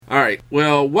All right.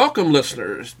 Well, welcome,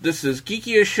 listeners. This is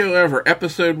Geekiest Show Ever,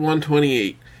 episode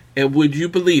 128. And would you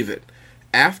believe it?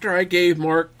 After I gave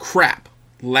Mark crap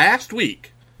last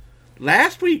week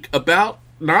about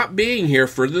not being here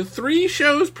for the 3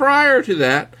 shows prior to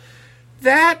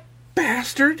that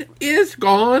bastard is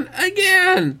gone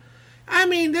again. I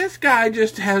mean, this guy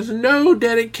just has no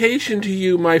dedication to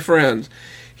you, my friends.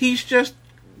 He's just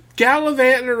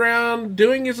gallivanting around,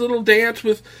 doing his little dance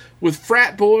with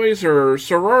frat boys or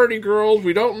sorority girls,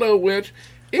 we don't know which.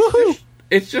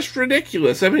 It's just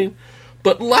ridiculous. I mean,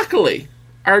 but luckily,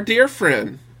 our dear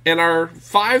friend and our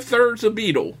 5/3 of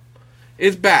Beetle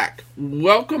is back.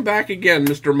 Welcome back again,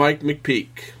 Mr. Mike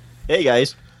McPeak. Hey,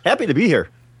 guys. Happy to be here.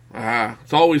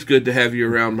 It's always good to have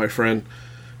you around, my friend.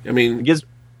 I mean, it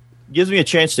gives me a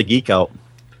chance to geek out.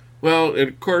 Well, and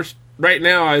of course, right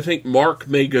now, I think Mark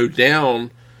may go down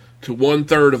to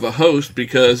 1/3 of a host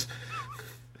because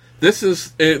this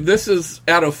is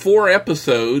out of 4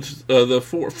 episodes, the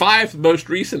 5 most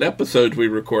recent episodes we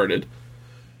recorded.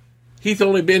 He's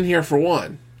only been here for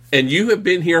 1, and you have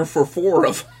been here for 4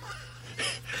 of them.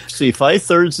 See,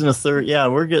 5/3 and a third. Yeah,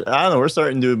 we're good. I don't know. We're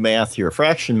starting to do math here.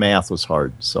 Fraction math was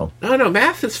hard. So no,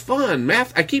 math is fun.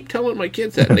 Math. I keep telling my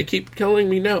kids that, and they keep telling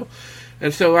me no.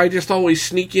 And so I just always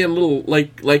sneak in little,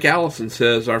 like Allison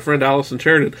says, our friend Allison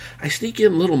Sheridan. I sneak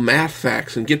in little math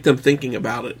facts and get them thinking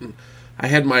about it. And I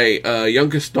had my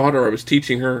youngest daughter, I was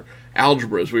teaching her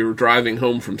algebra as we were driving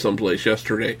home from someplace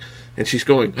yesterday. And she's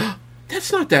going, oh,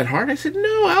 that's not that hard. I said,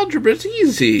 no, algebra's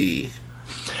easy.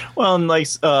 Well, and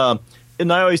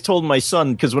I always told my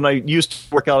son, because when I used to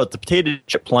work out at the potato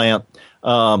chip plant,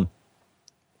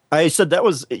 I said that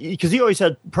was because he always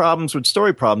had problems with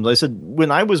story problems. I said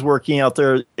when I was working out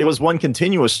there, it was one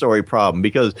continuous story problem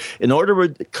because in order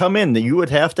to come in, you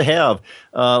would have to have,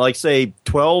 30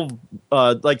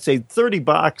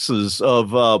 boxes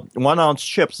of 1 ounce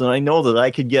chips. And I know that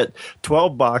I could get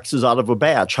 12 boxes out of a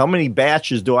batch. How many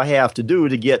batches do I have to do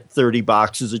to get 30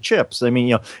 boxes of chips? I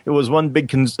mean, it was one big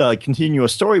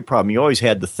continuous story problem. You always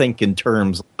had to think in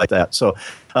terms like that. So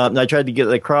I tried to get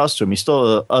it across to him. He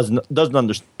still doesn't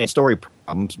understand story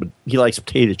problems, but he likes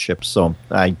potato chips, so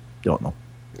I don't know.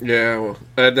 Yeah, well,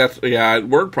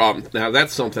 word problems. Now,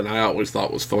 that's something I always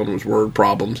thought was fun, was word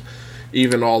problems.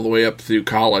 Even all the way up through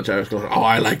college, I was going, oh,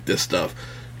 I like this stuff.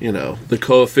 The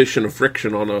coefficient of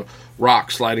friction on a rock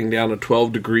sliding down a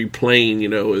 12-degree plane,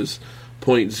 is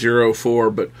 0.04,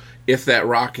 but if that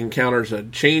rock encounters a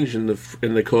change in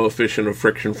the coefficient of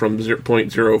friction from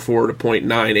 0.04 to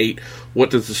 0.98,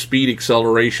 what does the speed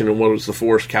acceleration and what is the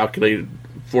force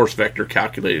vector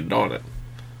calculated on it?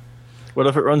 What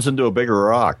if it runs into a bigger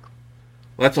rock?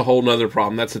 That's a whole nother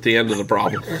problem. That's at the end of the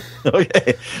problem.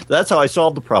 Okay, that's how I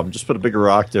solved the problem. Just put a bigger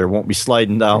rock there. It won't be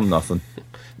sliding down nothing.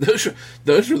 Those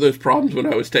were those problems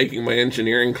when I was taking my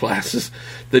engineering classes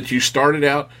that you started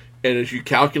out, and as you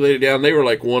calculated down, they were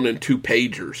like 1 and 2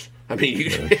 pagers. I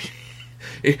mean,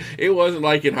 it wasn't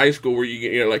like in high school where you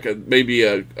get like maybe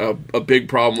a big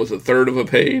problem was 1/3 of a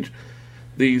page.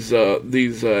 These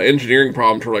engineering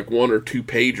problems were like 1 or 2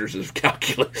 pagers of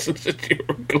calculations that you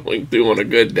were going through on a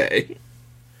good day.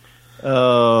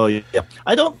 Oh yeah,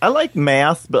 I like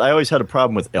math, but I always had a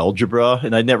problem with algebra,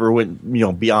 and I never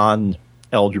went beyond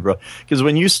algebra because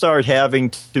when you start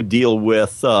having to deal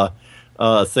with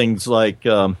things like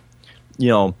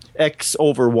X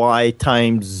over Y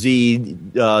times Z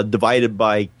divided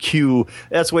by Q.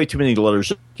 That's way too many letters.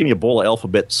 Just give me a bowl of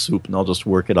alphabet soup, and I'll just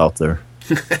work it out there.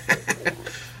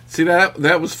 See,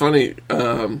 that was funny.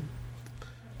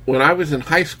 When I was in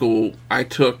high school,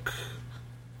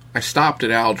 I stopped at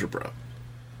algebra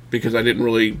because I didn't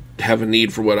really have a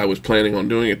need for what I was planning on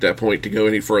doing at that point to go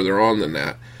any further on than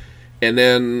that. And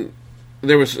then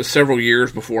there was several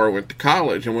years before I went to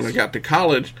college, and when I got to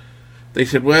college, they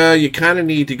said, well, you kind of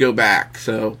need to go back.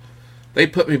 So they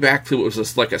put me back through, it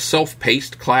was like a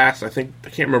self-paced class. I can't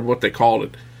remember what they called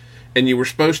it. And you were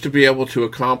supposed to be able to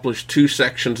accomplish 2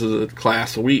 sections of the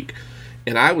class a week.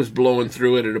 And I was blowing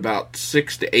through it at about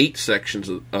 6 to 8 sections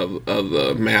of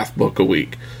the math book a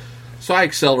week. So I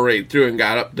accelerated through and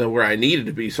got up to where I needed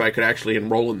to be so I could actually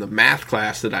enroll in the math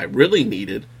class that I really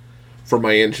needed for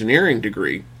my engineering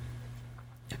degree.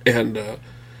 And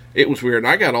it was weird. And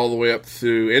I got all the way up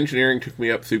through, engineering took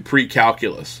me up through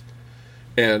pre-calculus.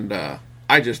 And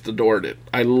I just adored it.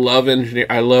 I love engineering.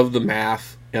 I love the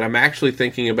math. And I'm actually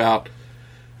thinking about,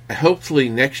 hopefully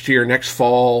next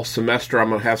fall semester, I'm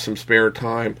going to have some spare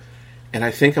time. And I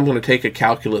think I'm going to take a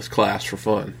calculus class for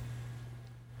fun.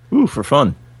 Ooh, for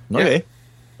fun. Okay.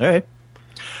 Yeah.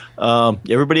 All right.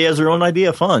 Everybody has their own idea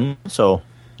of fun. So,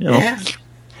 Yeah.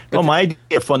 Well, my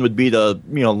idea of fun would be to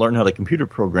learn how to computer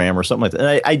program or something like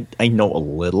that. And I know a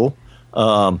little.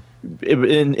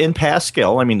 In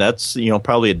Pascal, I mean, that's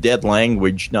probably a dead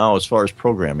language now as far as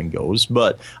programming goes,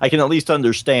 but I can at least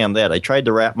understand that. I tried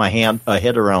to wrap my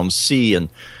head around C, and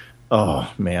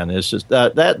oh man, it's just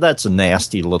that's a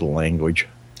nasty little language.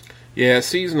 Yeah,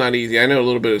 C's not easy. I know a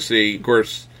little bit of C. Of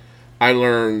course, I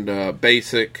learned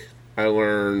BASIC, I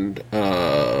learned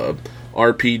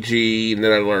RPG, and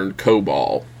then I learned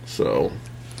COBOL. So.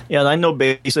 Yeah, and I know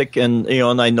BASIC, and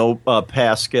and I know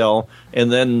Pascal,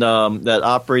 and then that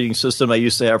operating system I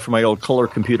used to have for my old color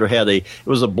computer it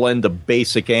was a blend of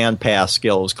BASIC and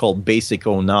Pascal. It was called BASIC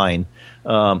 09,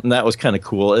 and that was kind of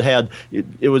cool.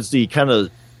 It was the kind of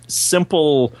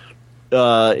simple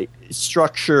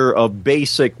structure of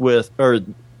BASIC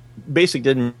BASIC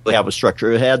didn't really have a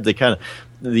structure. It had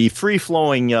the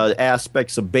free-flowing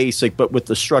aspects of BASIC, but with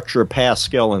the structure of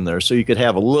Pascal in there. So you could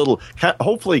have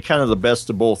hopefully kind of the best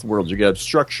of both worlds. You could have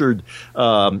structured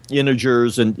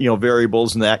integers and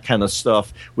variables and that kind of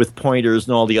stuff with pointers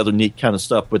and all the other neat kind of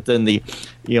stuff. But then the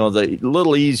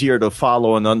little easier to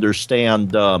follow and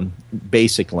understand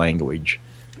BASIC language.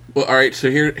 Well, all right. So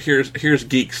here's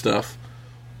geek stuff.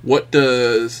 What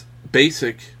does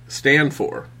BASIC stand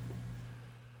for?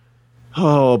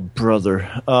 Oh, brother.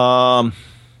 Crap.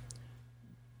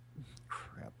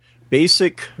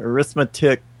 Basic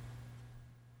arithmetic.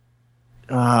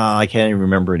 I can't even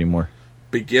remember anymore.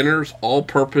 Beginner's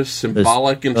all-purpose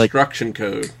symbolic instruction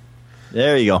code.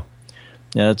 There you go.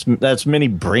 Yeah, that's many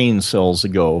brain cells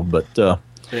ago, but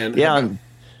yeah.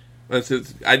 That's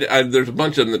it. There's a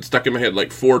bunch of them that stuck in my head,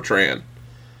 like Fortran.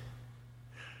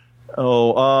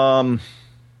 Oh,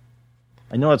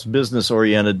 I know it's business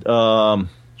oriented.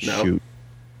 No. Shoot.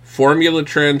 Formula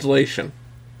translation.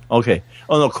 Okay.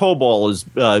 Oh no, COBOL is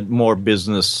more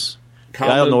business.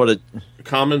 I don't know what it.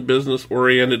 Common business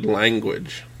oriented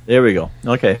language. There we go.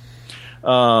 Okay.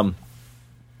 Yeah,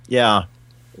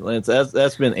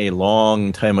 that's been a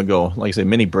long time ago. Like I say,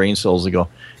 many brain cells ago.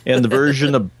 And the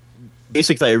version of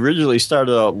BASIC that I originally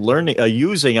started out learning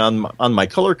using on my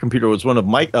color computer was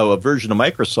a version of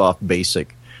Microsoft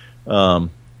BASIC.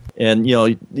 And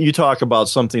you talk about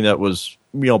something that was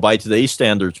by today's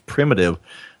standards primitive.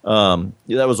 That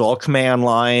was all command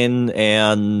line,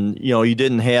 and you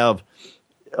didn't have.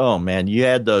 Oh man, you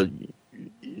had to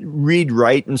read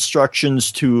write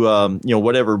instructions to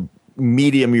whatever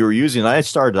medium you were using. I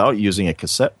started out using a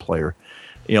cassette player.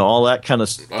 All that kind of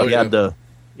stuff. Oh, you had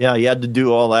to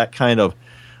do all that kind of.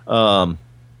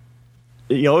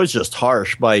 It was just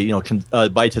harsh by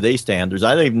by today's standards.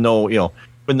 I don't even know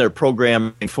when they're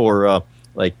programming for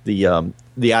like the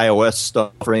iOS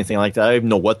stuff or anything like that. I don't even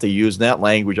know what they use in that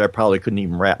language. I probably couldn't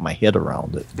even wrap my head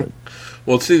around it. But.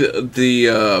 Well, see,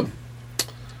 the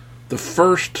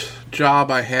first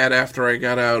job I had after I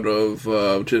got out of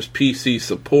just PC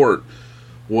support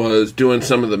was doing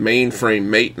some of the mainframe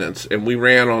maintenance, and we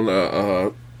ran on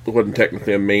it wasn't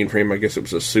technically a mainframe. I guess it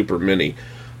was a Super Mini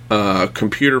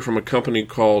computer from a company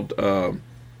called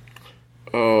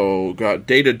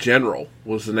Data General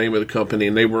was the name of the company,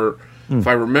 and they were. If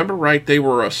I remember right, they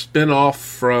were a spin-off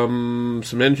from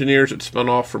some engineers that spun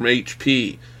off from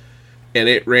HP, and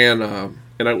it ran.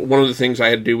 One of the things I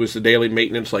had to do was the daily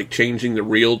maintenance, like changing the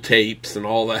reel tapes and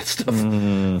all that stuff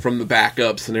from the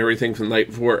backups and everything from the night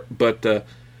before. But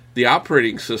the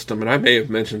operating system, and I may have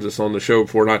mentioned this on the show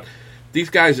before, not these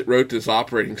guys that wrote this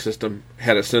operating system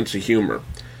had a sense of humor,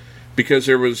 because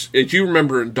there was, as you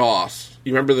remember in DOS,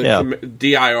 you remember the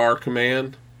dir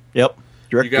command. Yep,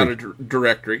 directory. You got a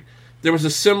directory. There was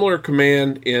a similar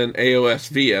command in AOS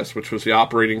VS, which was the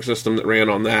operating system that ran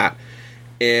on that,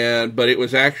 but it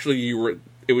was actually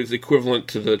it was equivalent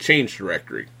to the change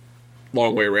directory,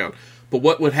 long way around. But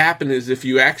what would happen is if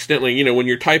you accidentally, when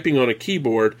you're typing on a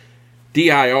keyboard,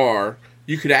 dir,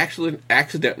 you could actually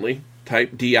accidentally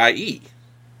type die,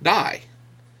 die,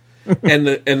 and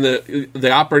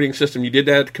the operating system, you did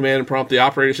that command and prompt, the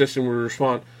operating system would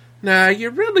respond, "Nah,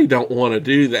 you really don't want to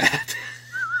do that."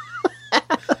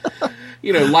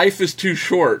 Life is too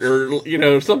short,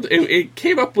 or something. It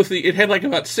came up with it had like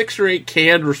about 6 or 8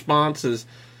 canned responses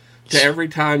to every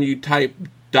time you type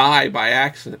die by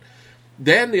accident.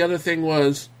 Then the other thing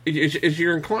was, as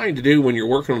you're inclined to do when you're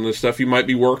working on this stuff, you might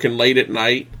be working late at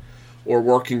night or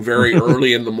working very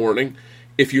early in the morning.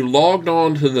 If you logged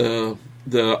on to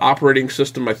the operating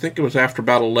system, I think it was after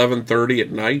about 11:30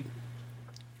 at night,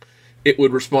 it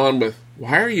would respond with,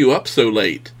 "Why are you up so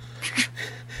late?"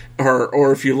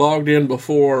 Or if you logged in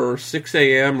before 6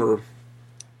 a.m. or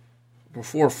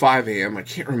before 5 a.m., I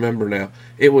can't remember now,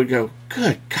 it would go,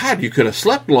 "Good God, you could have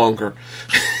slept longer."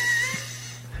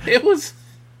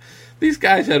 These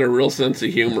guys had a real sense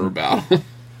of humor about them.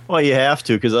 Well, you have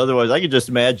to, because otherwise I could just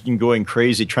imagine going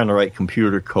crazy trying to write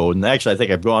computer code. And actually, I think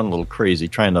I've gone a little crazy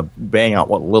trying to bang out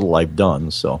what little I've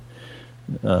done. So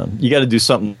you got to do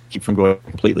something to keep from going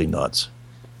completely nuts.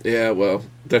 Yeah, well,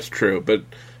 that's true. But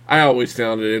I always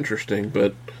found it interesting.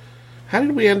 But how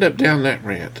did we end up down that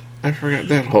rant? I forgot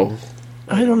that whole...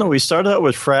 I don't know. We started out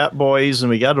with frat boys, and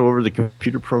we got over the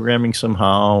computer programming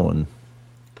somehow, and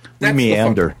we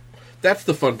meander. That's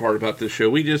the fun part about this show.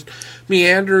 We just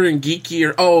meander and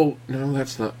geeky. Oh, no,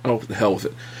 that's not. Oh, the hell with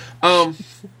it.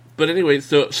 But anyway,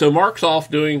 so Mark's off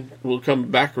doing. We'll come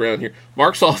back around here.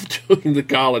 Mark's off doing the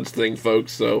college thing,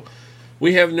 folks. So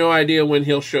we have no idea when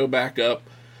he'll show back up.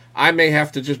 I may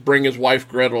have to just bring his wife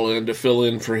Gretel in to fill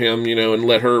in for him, and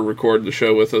let her record the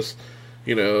show with us.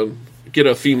 Get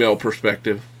a female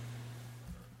perspective.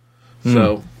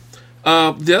 So.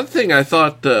 The other thing I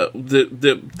thought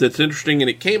that's interesting, and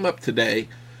it came up today,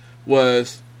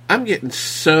 was I'm getting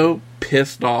so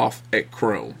pissed off at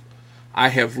Chrome. I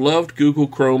have loved Google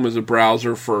Chrome as a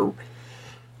browser for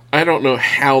I don't know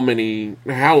how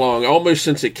long, almost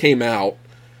since it came out.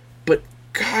 But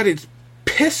God, it's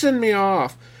pissing me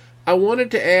off. I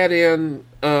wanted to add in.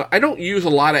 I don't use a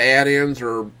lot of add-ins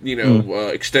or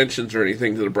extensions or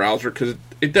anything to the browser because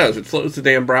it does. It slows the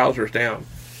damn browsers down.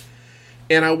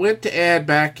 And I went to add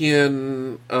back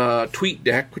in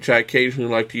TweetDeck, which I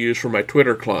occasionally like to use for my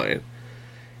Twitter client,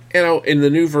 and in the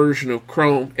new version of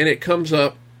Chrome, and it comes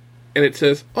up, and it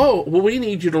says, "Oh, well, we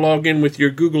need you to log in with your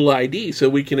Google ID so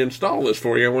we can install this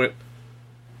for you." I went,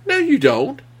 "No, you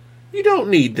don't. You don't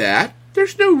need that.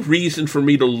 There's no reason for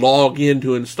me to log in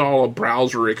to install a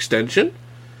browser extension."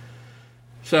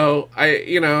 So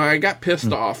I got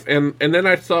pissed off, and then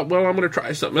I thought, well, I'm going to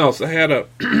try something else. I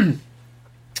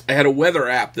had a weather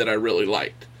app that I really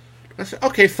liked. I said,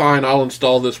 okay, fine, I'll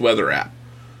install this weather app.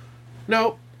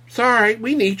 No, sorry,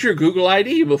 we need your Google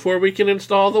ID before we can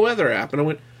install the weather app. And I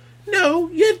went, no,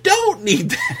 you don't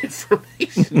need that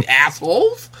information,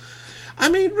 assholes. I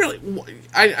mean, really,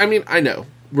 I know.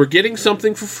 We're getting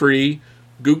something for free.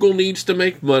 Google needs to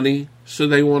make money, so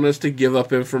they want us to give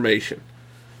up information.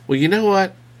 Well, you know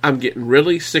what? I'm getting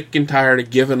really sick and tired of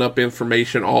giving up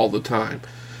information all the time.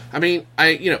 I mean,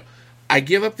 I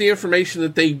give up the information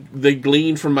that they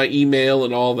glean from my email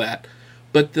and all that.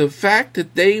 But the fact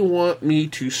that they want me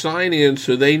to sign in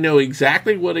so they know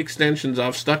exactly what extensions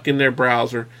I've stuck in their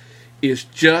browser is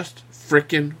just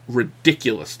frickin'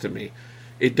 ridiculous to me.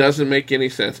 It doesn't make any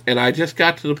sense. And I just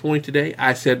got to the point today,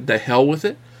 I said, the hell with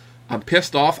it. I'm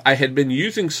pissed off. I had been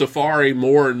using Safari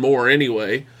more and more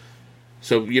anyway.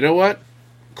 So, you know what?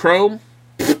 Chrome,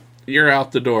 you're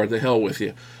out the door. The hell with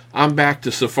you. I'm back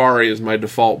to Safari as my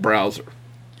default browser.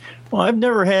 Well, I've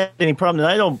never had any problem.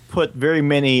 I don't put very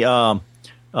many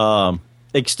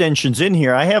extensions in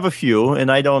here. I have a few,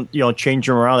 and I don't change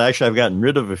them around. Actually, I've gotten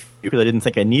rid of a few because I didn't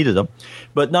think I needed them.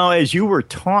 But now, as you were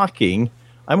talking,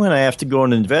 I'm going to have to go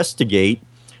and investigate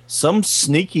some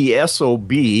sneaky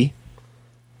SOB.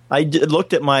 I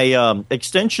looked at my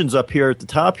extensions up here at the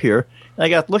top here, and I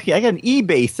got an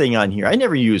eBay thing on here. I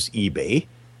never use eBay.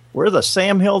 Where the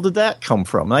Sam Hill did that come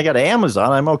from? And I got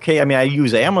Amazon. I'm okay. I mean, I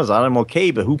use Amazon. I'm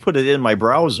okay, but who put it in my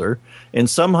browser? And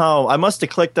somehow I must have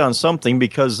clicked on something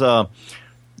because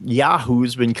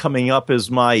Yahoo's been coming up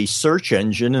as my search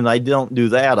engine, and I don't do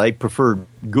that. I prefer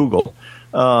Google.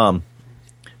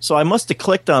 So I must have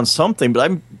clicked on something, but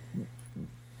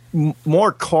I'm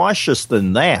more cautious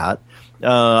than that.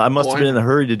 I must have been in a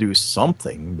hurry to do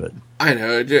something. But I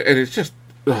know, and it just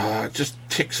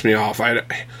ticks me off.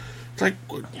 It's like,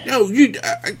 no,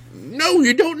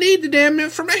 you don't need the damn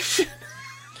information.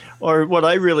 Or what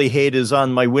I really hate is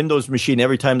on my Windows machine,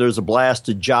 every time there's a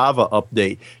blasted Java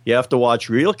update, you have to watch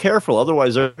real careful.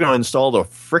 Otherwise, they're going to install the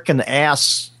frickin'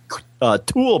 ass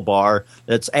toolbar.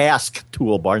 That's Ask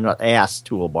toolbar, not Ass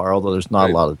toolbar, although there's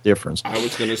not a lot of difference. I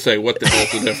was going to say, what the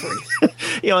hell's the difference?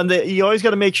 And you always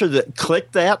got to make sure that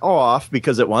click that off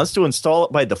because it wants to install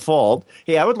it by default.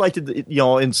 Hey, I would like to,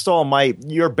 install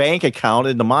your bank account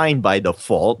into mine by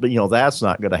default, but that's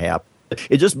not going to happen.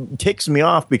 It just ticks me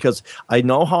off because I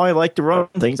know how I like to run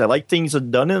things. I like things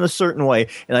done in a certain way,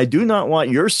 and I do not want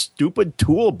your stupid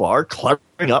toolbar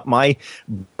cluttering up my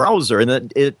browser,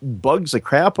 and it bugs the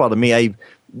crap out of me. I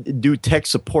do tech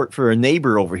support for a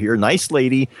neighbor over here, nice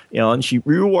lady, and she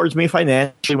rewards me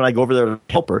financially when I go over there to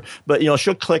help her. But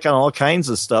she'll click on all kinds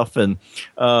of stuff, and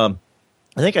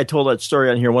I think I told that story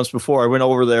on here once before. I went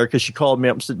over there because she called me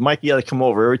up and said, Mike, you got to come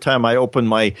over. Every time I open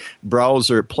my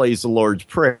browser, it plays the Lord's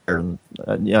Prayer. And,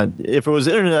 if it was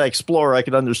Internet Explorer, I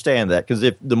could understand that because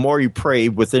the more you pray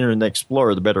with Internet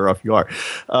Explorer, the better off you are.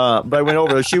 But I went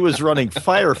over. She was running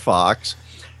Firefox,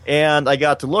 And I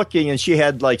got to looking, and she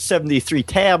had like 73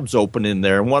 tabs open in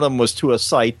there, and one of them was to a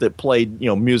site that played,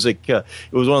 music. It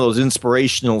was one of those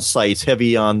inspirational sites,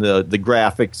 heavy on the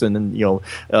graphics, and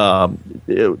I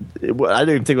didn't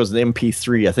even think it was an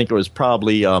MP3. I think it was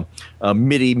probably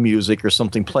MIDI music or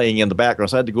something playing in the background.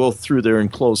 So I had to go through there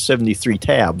and close 73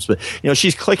 tabs. But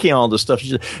she's clicking all this stuff.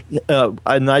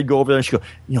 And I'd go over there, and she'd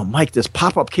go, Mike, this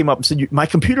pop-up came up and said, my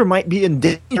computer might be in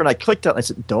danger. And I clicked on it, and I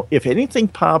said, don't. If anything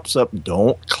pops up,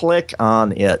 don't click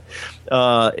on it.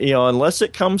 Unless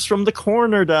it comes from the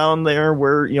corner down there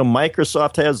where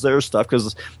Microsoft has their stuff,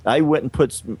 because I went and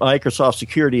put Microsoft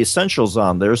Security Essentials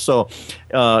on there, so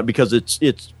because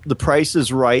it's the price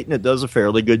is right and it does a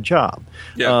fairly good job.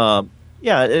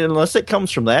 Yeah, unless it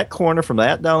comes from that corner, from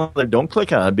that down there, don't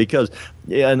click on it, because,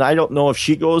 and I don't know if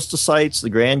she goes to sites, the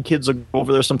grandkids will go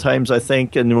over there sometimes, I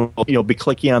think, and be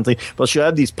clicking on things, but she'll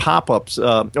have these pop-ups,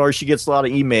 or she gets a lot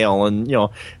of email, and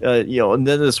and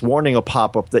then this warning will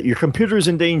pop up that your computer's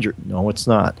in danger. No, it's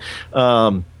not.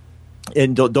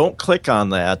 And don't click on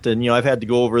that. And I've had to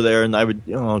go over there, and I would,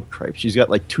 crap, she's got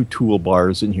like 2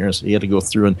 toolbars in here, so you had to go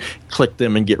through and click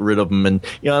them and get rid of them. And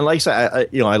and like I said,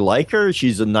 I like her.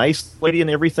 She's a nice lady and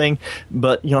everything,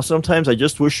 but sometimes I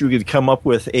just wish we could come up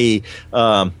with a.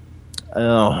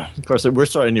 Of course, we're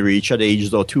starting to reach that age,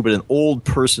 though, too, but an old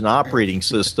person operating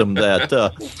system that,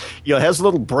 has a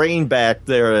little brain back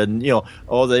there, and, they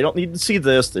don't need to see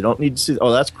this, they don't need to see,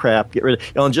 that's crap, get rid of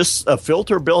it. And just a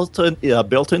filter built into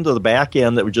the back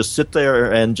end that would just sit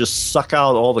there and just suck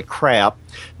out all the crap,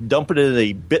 dump it in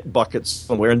a bit bucket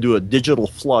somewhere and do a digital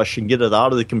flush and get it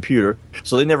out of the computer,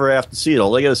 so they never have to see it.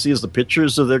 All they got to see is the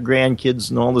pictures of their grandkids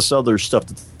and all this other stuff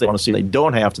that they want to see. They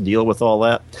don't have to deal with all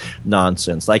that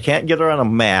nonsense. I can't get her on a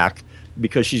Mac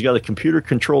because she's got a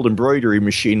computer-controlled embroidery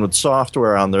machine with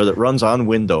software on there that runs on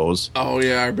Windows. Oh,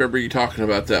 yeah, I remember you talking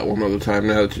about that one other time,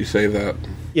 now that you say that.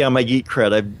 Yeah, my geek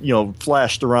cred. I've,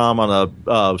 flashed the ROM on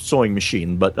a sewing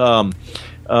machine, but...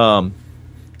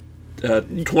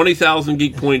 20,000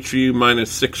 geek points for you,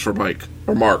 minus 6 for Mike,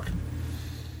 or Mark.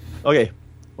 Okay.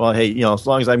 Well, hey, as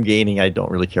long as I'm gaining, I don't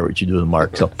really care what you do to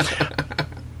Mark, so...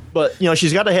 But,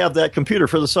 she's got to have that computer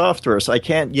for the software, so I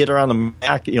can't get her on the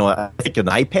Mac. I think an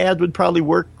iPad would probably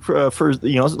work for a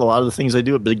lot of the things I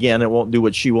do, but again, it won't do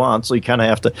what she wants, so you kind of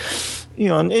have to,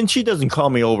 and she doesn't call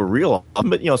me over real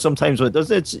often, but, sometimes when it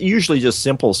does, it's usually just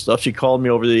simple stuff. She called me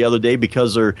over the other day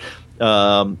because her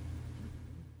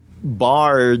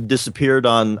bar disappeared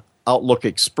on Outlook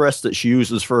Express that she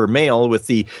uses for her mail with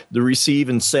the receive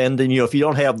and send, and if you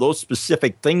don't have those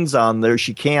specific things on there,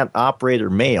 she can't operate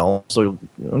her mail. So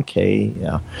okay,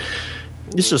 yeah,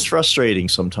 it's just frustrating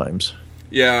sometimes.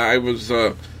 Yeah,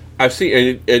 I've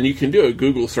seen, and you can do a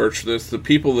Google search for this. The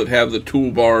people that have the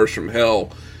toolbars from hell,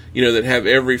 that have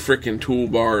every freaking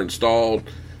toolbar installed,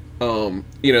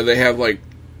 they have like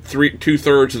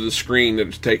 2/3 of the screen that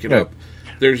is taken up.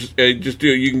 There's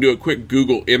you can do a quick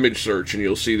Google image search and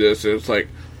you'll see this, and it's like,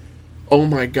 oh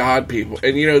my God, people.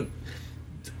 And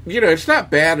it's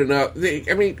not bad enough.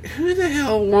 Who the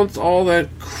hell wants all that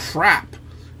crap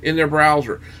in their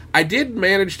browser? I did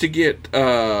manage to get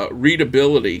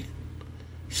readability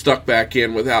stuck back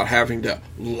in without having to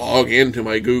log into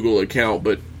my Google account,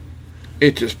 but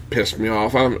it just pissed me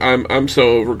off. I'm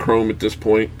so over Chrome at this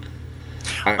point.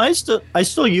 I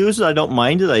still use it. I don't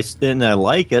mind it. And I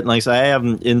like it. And like I said, I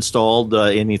haven't installed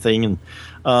anything. And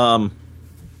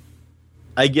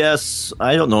I guess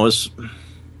I don't know.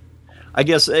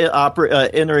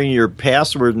 Entering your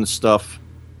password and stuff.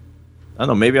 I don't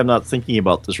know. Maybe I'm not thinking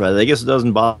about this right. I guess it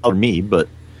doesn't bother me, but.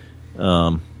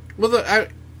 Well,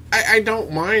 I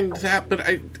don't mind that, but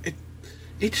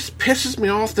it just pisses me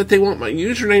off that they want my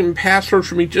username and password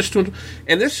for me just to...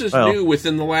 And this is new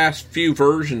within the last few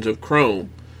versions of Chrome.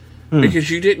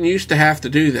 Because you didn't used to have to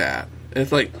do that. And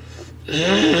it's like,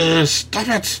 stop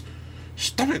it.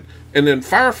 Stop it. And then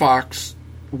Firefox,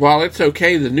 while it's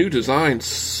okay, the new design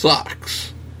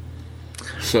sucks.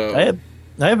 So I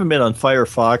haven't been on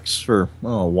Firefox for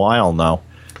a while now.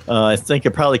 I think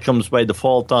it probably comes by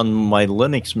default on my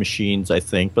Linux machines, I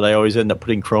think, but I always end up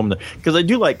putting Chrome there. Because I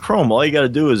do like Chrome. All you got to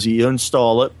do is you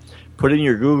install it, put in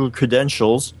your Google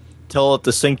credentials, tell it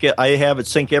to sync it. I have it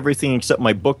sync everything except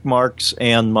my bookmarks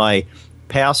and my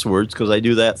passwords, because I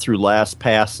do that through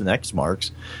LastPass and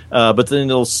Xmarks. But then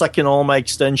it'll suck in all my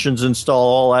extensions, install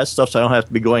all that stuff, so I don't have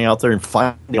to be going out there and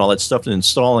finding all that stuff and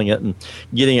installing it and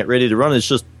getting it ready to run. It's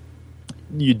just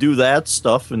you do that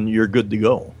stuff and you're good to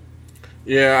go.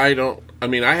 Yeah, I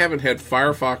haven't had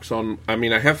Firefox on... I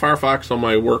have Firefox on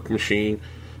my work machine.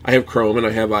 I have Chrome and I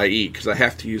have IE, because I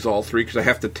have to use all three, because I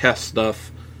have to test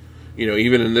stuff,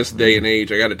 even in this day and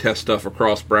age, I got to test stuff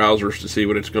across browsers to see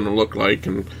what it's going to look like.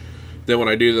 And then when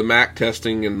I do the Mac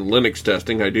testing and the Linux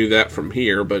testing, I do that from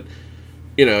here. But,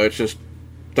 it's just,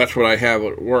 that's what I have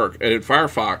at work. And at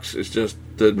Firefox, it's just,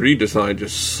 the redesign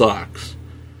just sucks.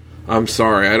 I'm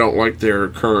sorry, I don't like their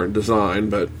current design,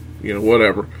 but,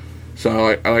 whatever. So,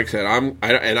 like I said,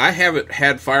 I haven't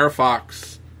had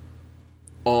Firefox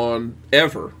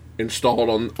installed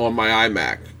on my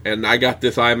iMac, and I got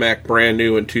this iMac brand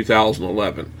new in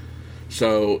 2011.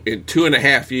 So in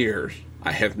 2.5 years,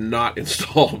 I have not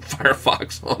installed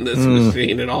Firefox on this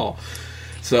machine at all.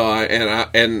 So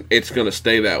and it's going to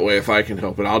stay that way if I can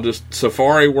help it.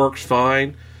 Safari works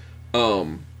fine.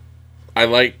 I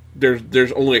like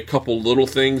there's only a couple little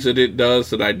things that it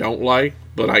does that I don't like,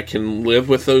 but I can live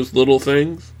with those little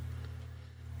things.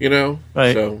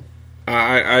 Right. So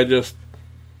I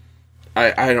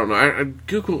don't know.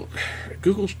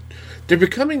 Google's they're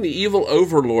becoming the evil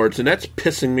overlords, and that's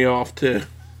pissing me off too.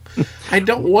 I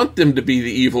don't want them to be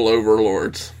the evil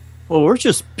overlords. Well, we're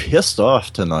just pissed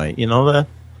off tonight. You know that?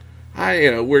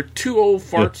 We're two old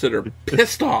farts that are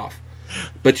pissed off.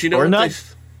 But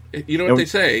what they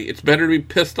say? It's better to be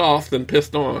pissed off than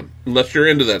pissed on, unless you're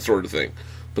into that sort of thing.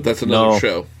 But that's another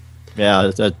show.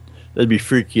 Yeah, that'd be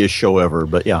freakiest show ever.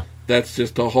 But yeah. That's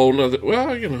just a whole nother...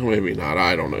 Well, maybe not.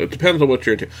 I don't know. It depends on what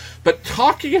you're into. But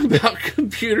talking about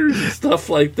computers and stuff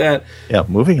like that... Yeah,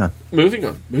 moving on.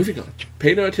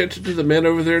 Pay no attention to the men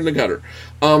over there in the gutter.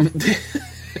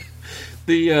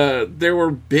 There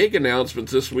were big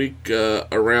announcements this week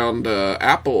around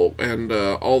Apple and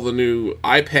all the new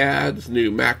iPads,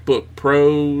 new MacBook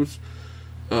Pros,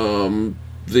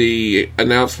 the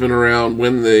announcement around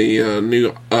when the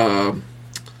new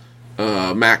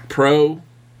Mac Pro...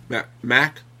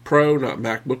 Mac Pro, not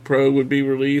MacBook Pro, would be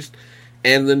released,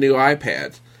 and the new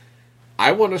iPads.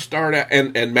 I want to start out,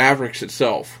 and Mavericks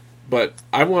itself, but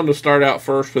I want to start out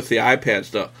first with the iPad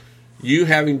stuff. You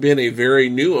having been a very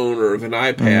new owner of an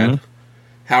iPad,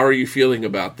 how are you feeling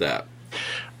about that?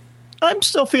 I'm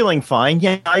still feeling fine.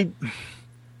 Yeah, I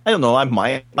don't know. I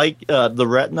might like the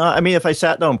Retina. I mean, if I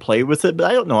sat down and played with it,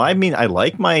 but I don't know. I mean, I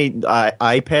like my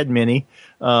iPad Mini.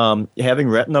 Having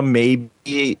Retina, maybe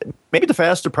the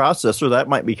faster processor, that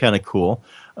might be kind of cool.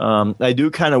 I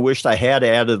do kind of wish I had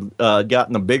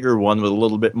gotten a bigger one with a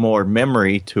little bit more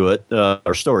memory to it,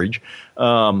 or storage.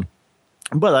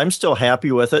 But I'm still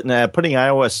happy with it, and putting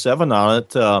iOS 7 on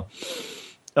it,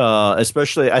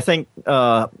 especially, I think,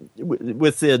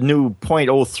 with the new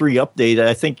 0.03 update,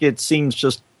 I think it seems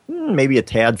just maybe a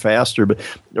tad faster. But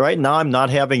right now, I'm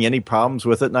not having any problems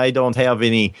with it, and I don't have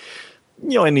any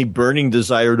burning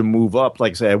desire to move up.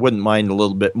 Like I say, I wouldn't mind a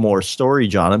little bit more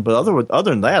storage on it, but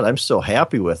other than that, I'm still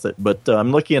happy with it. But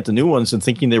I'm looking at the new ones and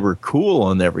thinking they were cool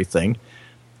and everything.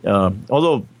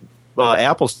 Although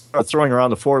Apple started throwing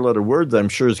around the 4-letter word that I'm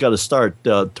sure has got to start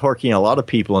torquing a lot of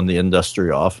people in the industry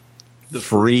off. The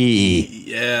free.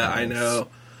 Yeah, I know.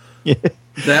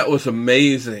 That was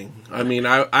amazing. I mean,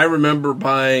 I remember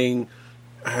buying,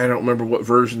 I don't remember what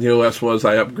version the OS was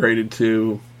I upgraded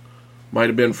to. Might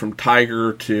have been from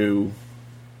Tiger to...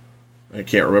 I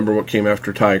can't remember what came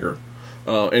after Tiger.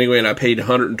 Anyway, and I paid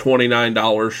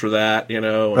 $129 for that,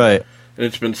 Right. And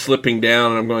it's been slipping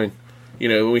down, and I'm going...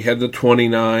 we had the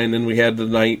 29, and we had the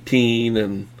 19,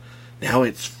 and now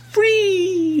it's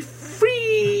free!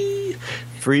 Free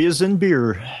as in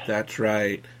beer. That's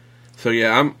right. So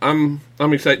yeah, I'm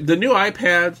excited. The new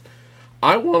iPads,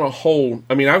 I want to hold...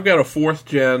 I mean, I've got a 4th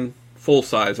gen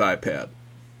full-size iPad.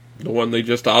 The one they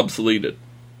just obsoleted.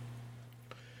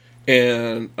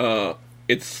 And I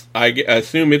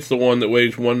assume it's the one that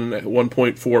weighs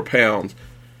 1.4 pounds.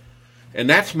 And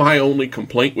that's my only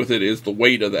complaint with it, is the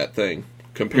weight of that thing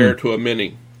compared to a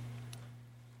mini.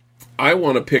 I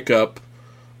want to pick up,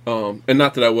 and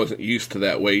not that I wasn't used to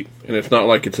that weight, and it's not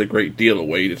like it's a great deal of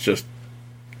weight, it's just,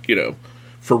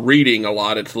 for reading a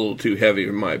lot, it's a little too heavy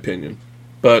in my opinion.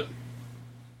 But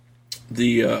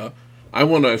I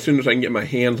want to, as soon as I can get my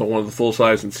hands on one of the full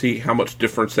size, and see how much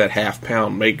difference that half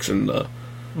pound makes in the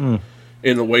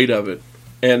weight of it.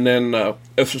 And then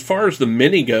as far as the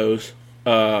mini goes,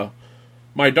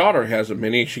 my daughter has a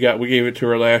mini. We gave it to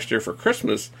her last year for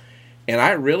Christmas, and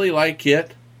I really like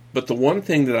it. But the one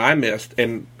thing that I missed,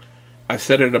 and I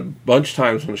said it a bunch of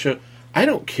times on the show, I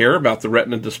don't care about the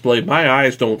Retina display. My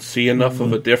eyes don't see enough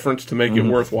of a difference to make it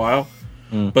worthwhile.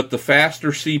 But the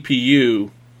faster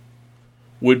CPU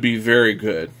would be very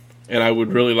good, and I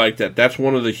would really like that. That's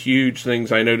one of the huge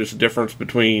things I noticed a difference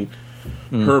between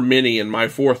her Mini and my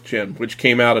 4th gen, which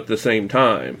came out at the same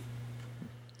time.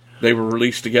 They were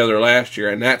released together last year,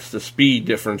 and that's the speed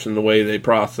difference in the way they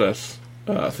process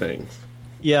things.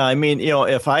 Yeah, I mean,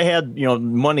 if I had,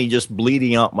 money just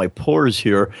bleeding out my pores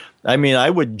here, I mean, I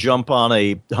would jump on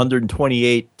a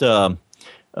 128 meg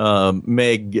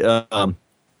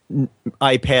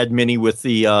iPad Mini with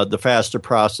the faster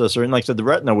processor, and like I said, the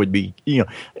Retina would be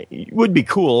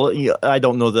cool. I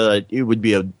don't know that it would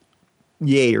be a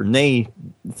yay or nay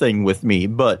thing with me,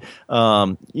 but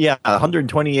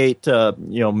 128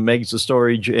 megs of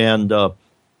storage and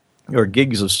or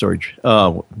gigs of storage,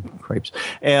 cripes,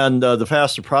 and the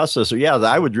faster processor. Yeah,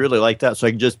 I would really like that. So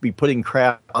I could just be putting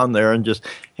crap on there and just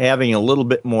having a little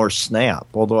bit more snap.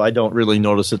 Although I don't really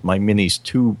notice that my Mini's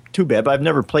too bad. But I've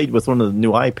never played with one of the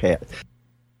new iPads.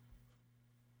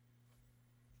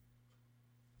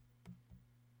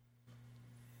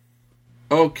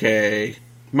 Okay,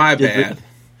 my bad.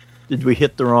 Did we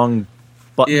hit the wrong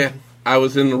button? Yeah, I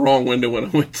was in the wrong window when I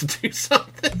went to do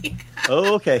something.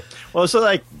 Oh, okay. Well, so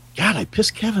God, I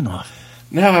pissed Kevin off.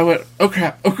 Now I went, oh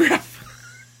crap. All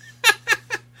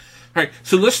right,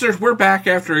 so listeners, we're back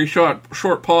after a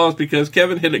short pause because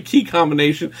Kevin hit a key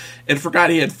combination and forgot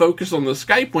he had focus on the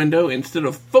Skype window instead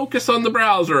of focus on the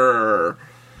browser.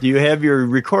 Do you have your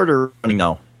recorder running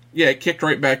now? Yeah, it kicked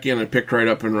right back in and picked right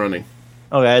up and running.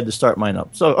 Okay, I had to start mine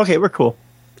up. So, okay, we're cool.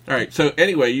 All right, so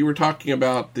anyway, you were talking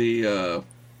about the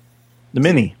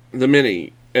Mini. The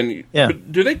Mini. And yeah.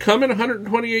 Do they come in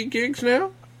 128 gigs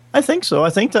now? I think so. I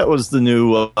think that was the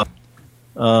new,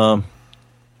 the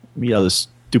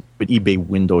stupid eBay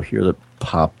window here that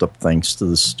popped up thanks to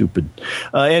the stupid.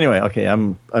 Anyway, okay,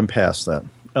 I'm past that.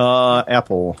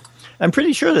 Apple. I'm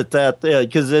pretty sure that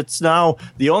because it's now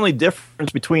the only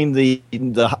difference between the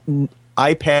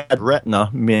iPad Retina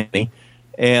Mini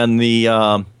and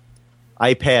the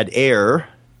iPad Air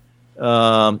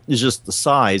is just the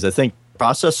size. I think the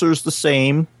processor's the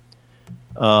same.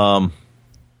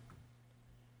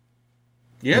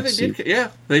 Yeah, they did. Yeah,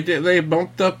 they did. They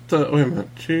bumped up the. Wait a minute.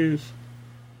 Choose.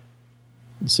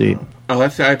 Let's see. Oh,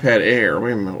 that's the iPad Air.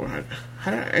 Wait a minute.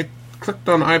 I clicked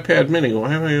on iPad Mini.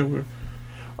 Why am I over?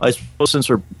 I suppose since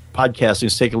we're podcasting,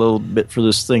 let's take a little bit for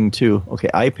this thing too. Okay,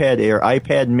 iPad Air,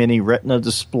 iPad Mini, Retina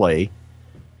display.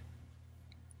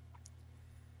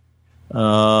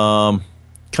 Coming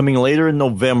later in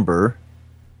November.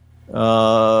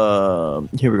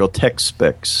 Here we go. Tech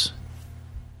specs.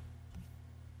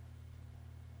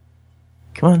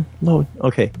 Come on, load.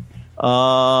 Okay.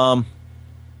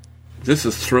 This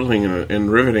is thrilling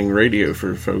and riveting radio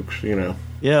for folks,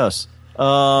 Yes.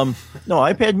 No,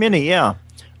 iPad Mini, yeah.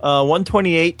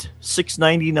 128,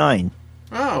 $699.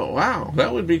 Oh, wow.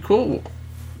 That would be cool.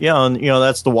 Yeah, and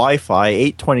that's the Wi-Fi.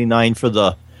 $829 for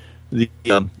the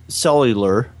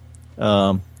cellular,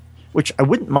 which I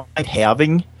wouldn't mind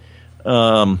having,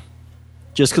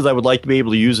 just because I would like to be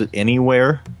able to use it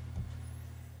anywhere.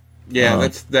 Yeah,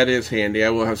 that is handy. I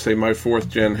will have to say my 4th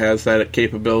gen has that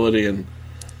capability, and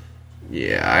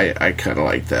yeah, I kind of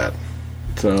like that.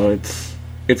 So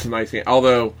it's a nice thing.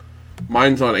 Although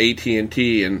mine's on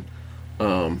AT&T, and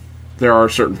there are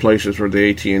certain places where the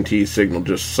AT&T signal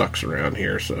just sucks around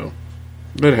here. So,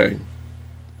 but hey,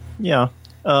 yeah.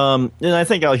 And I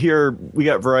think out here we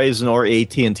got Verizon or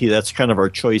AT&T. That's kind of our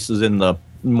choices in the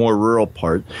more rural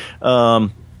part.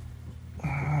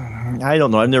 I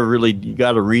don't know. I've never really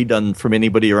got a read on from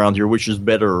anybody around here which is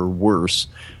better or worse.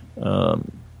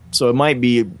 So it might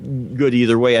be good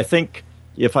either way. I think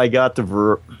if I got the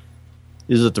Verizon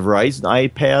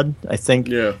iPad? I think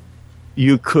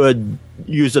you could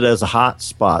use it as a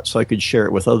hotspot, so I could share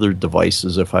it with other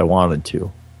devices if I wanted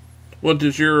to. Well,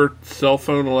 does your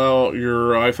iPhone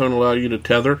allow you to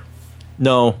tether?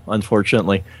 No,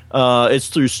 unfortunately. It's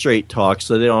through Straight Talk,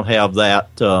 so they don't have that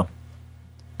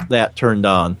turned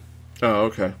on.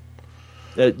 Oh, okay.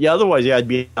 Otherwise, I'd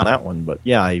be on that one, but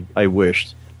I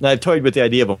wished. And I've toyed with the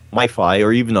idea of a Wi-Fi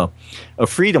or even a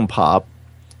Freedom Pop.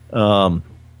 I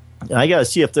got to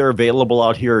see if they're available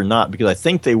out here or not, because I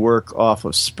think they work off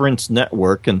of Sprint's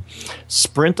network, and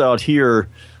Sprint out here,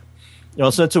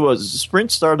 since it was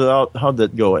Sprint started out, how'd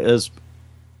that go?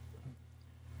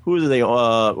 Who are they?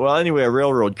 A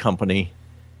railroad company.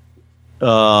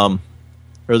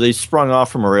 Or they sprung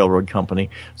off from a railroad company.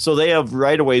 So they have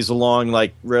right-of-ways along,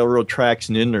 like, railroad tracks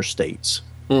and interstates.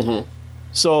 Mm-hmm.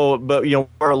 So, but,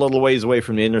 we're a little ways away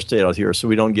from the interstate out here, so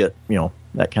we don't get,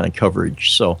 that kind of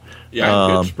coverage. So yeah, I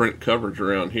have good Sprint coverage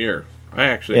around here. I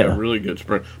actually have really good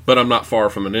Sprint, but I'm not far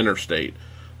from an interstate.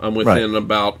 I'm within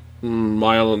about 2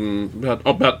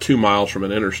 miles from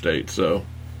an interstate, so...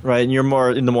 Right, and you're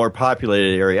more in the more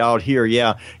populated area. Out here,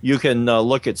 yeah, you can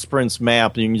look at Sprint's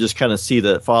map, and you can just kind of see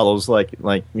that it follows like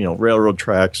railroad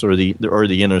tracks or the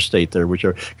interstate there, which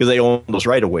are because they own those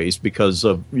right of ways because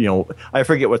of I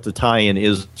forget what the tie-in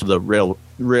is to the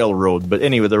railroad, but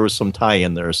anyway, there was some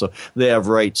tie-in there, so they have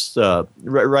rights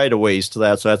right of ways to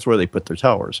that, so that's where they put their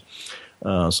towers.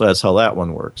 So that's how that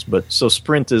one works. But so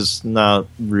Sprint is not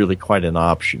really quite an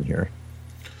option here.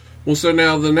 Well, so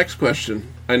now the next question.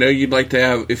 I know you'd like to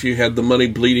have, if you had the money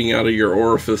bleeding out of your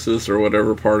orifices or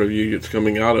whatever part of you it's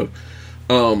coming out of.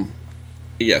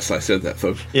 Yes, I said that,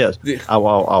 folks. Yes.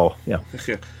 Ow, yeah.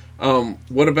 Okay.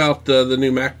 What about the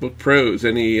new MacBook Pros?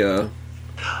 Any? I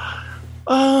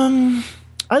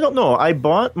don't know. I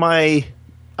got my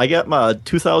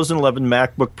 2011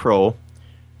 MacBook Pro,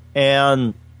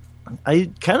 and I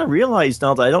kind of realized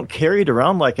now that I don't carry it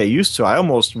around like I used to. I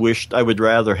almost wished I would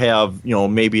rather have,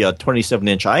 maybe a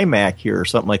 27-inch iMac here or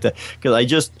something like that.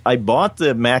 Because I bought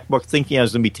the MacBook thinking I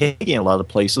was going to be taking it a lot of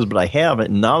places, but I haven't.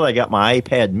 And now that I got my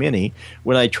iPad mini,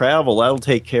 when I travel, that'll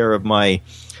take care of my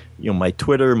my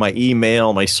Twitter, my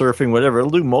email, my surfing, whatever. It'll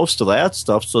do most of that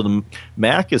stuff. So the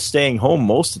Mac is staying home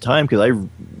most of the time because I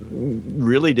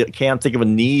really can't think of a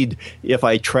need if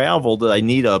I travel that I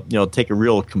need take a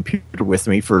real computer with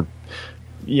me for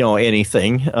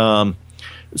anything.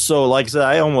 So like I said,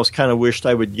 I almost kind of wished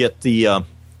I would get the an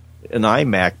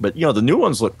iMac, but the new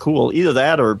ones look cool. Either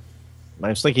that or I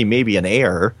was thinking maybe an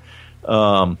Air.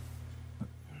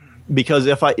 Because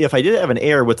if I did have an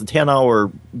Air with the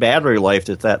 10-hour battery life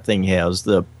that thing has,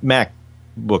 the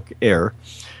MacBook Air,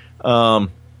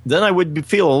 then I would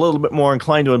feel a little bit more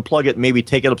inclined to unplug it and maybe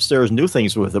take it upstairs and do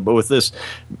things with it. But with the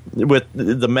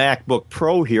MacBook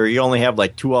Pro here, you only have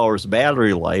like 2 hours of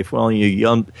battery life. Well, you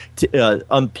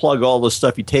unplug all the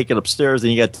stuff, you take it upstairs,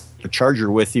 and you got a charger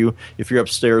with you. If you're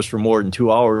upstairs for more than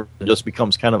 2 hours, it just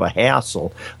becomes kind of a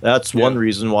hassle. That's one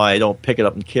reason why I don't pick it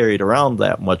up and carry it around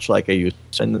that much like I used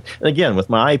to. And again,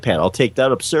 with my iPad, I'll take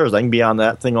that upstairs. I can be on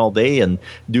that thing all day and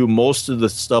do most of the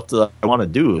stuff that I want to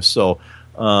do. So,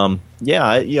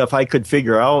 if I could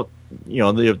figure out,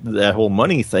 that whole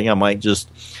money thing, I might just,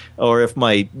 or if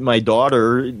my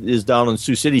daughter is down in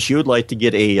Sioux City, she would like to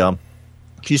get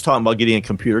she's talking about getting a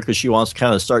computer because she wants to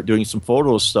kind of start doing some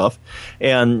photo stuff.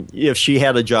 And if she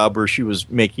had a job where she was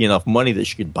making enough money that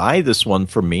she could buy this one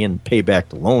from me and pay back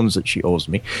the loans that she owes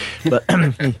me. But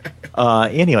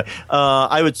anyway,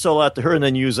 I would sell that to her and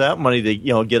then use that money to,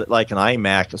 get it like an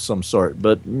iMac of some sort.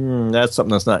 But that's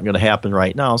something that's not going to happen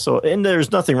right now. So, and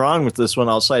there's nothing wrong with this one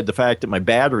outside the fact that my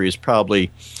battery is probably...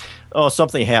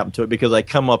 something happened to it because I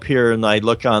come up here and I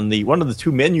look on one of the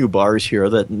two menu bars here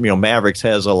that Mavericks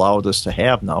has allowed us to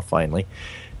have now finally,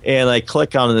 and I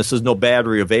click on it and it says no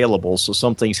battery available. So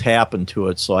something's happened to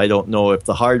it. So I don't know if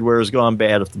the hardware has gone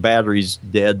bad, if the battery's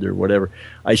dead or whatever.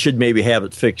 I should maybe have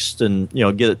it fixed and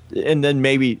get it, and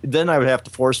then I would have to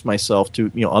force myself to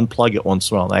unplug it once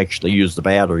in a while and actually use the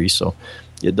battery so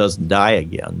it doesn't die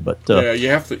again. But you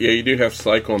have to. Yeah, you do have to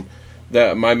cycle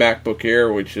that. My MacBook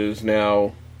Air, which is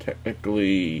now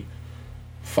technically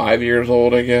 5 years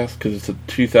old, I guess, because it's a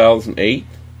 2008.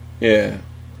 Yeah.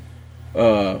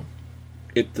 The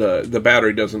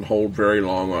battery doesn't hold very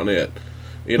long on it.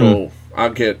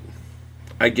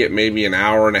 I get maybe an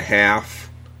hour and a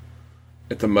half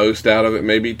at the most out of it,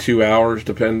 maybe 2 hours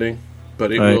depending.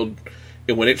 But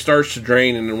when it starts to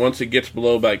drain, and then once it gets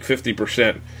below like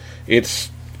 50%, it's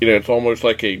it's almost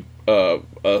like a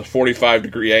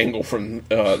 45-degree angle from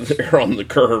there on the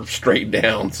curve straight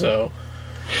down. So,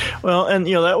 well, and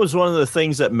that was one of the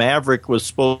things that Maverick was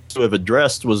supposed to have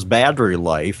addressed was battery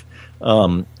life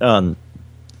on the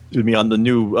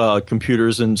new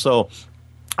computers, and so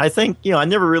I think I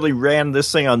never really ran this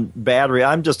thing on battery.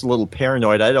 I'm just a little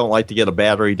paranoid. I don't like to get a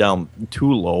battery down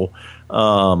too low,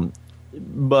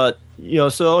 but. So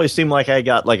it always seemed like I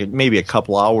got like maybe a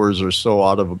couple hours or so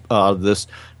out of this.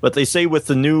 But they say with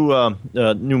the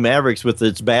new Mavericks, with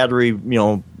its battery,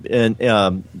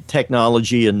 and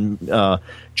technology and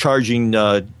charging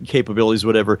capabilities,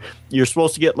 whatever, you're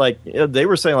supposed to get they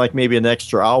were saying maybe an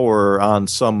extra hour on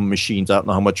some machines. I don't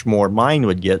know how much more mine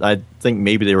would get. I think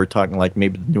maybe they were talking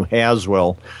maybe the new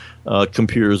Haswell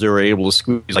computers, they were able to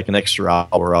squeeze an extra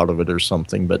hour out of it or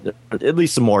something, but at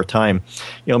least some more time.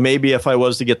 Maybe if I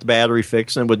was to get the battery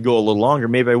fixed and it would go a little longer,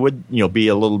 maybe I would, be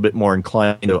a little bit more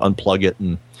inclined to unplug it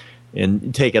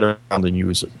and take it around and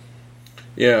use it.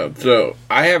 Yeah, so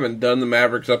I haven't done the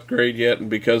Mavericks upgrade yet, and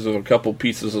because of a couple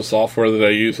pieces of software that I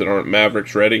use that aren't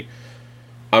Mavericks ready,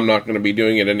 I'm not going to be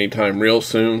doing it anytime real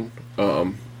soon.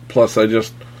 Plus, I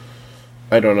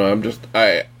don't know,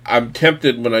 I'm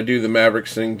tempted when I do the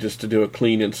Mavericks thing just to do a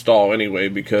clean install anyway,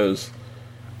 because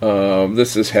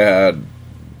This has had,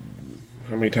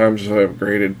 how many times have I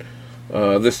upgraded?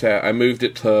 I moved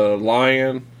it to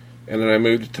Lion, and then I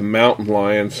moved it to Mountain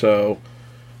Lion, so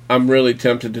I'm really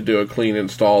tempted to do a clean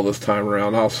install this time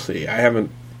around. I'll see. I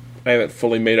haven't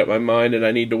fully made up my mind, and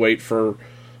I need to wait for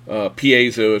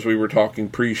Piezo, as we were talking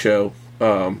pre-show,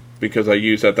 because I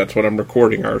use that. That's what I'm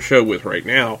recording our show with right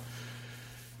now.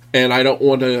 And I don't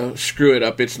want to screw it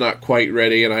up. It's not quite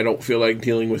ready, and I don't feel like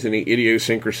dealing with any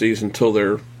idiosyncrasies until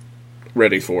they're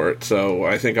ready for it. So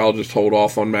I think I'll just hold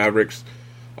off on Mavericks.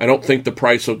 I don't think the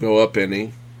price will go up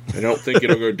any. I don't think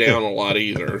it'll go down a lot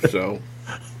either. So,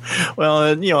 well,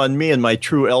 and me and my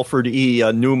true Alfred E.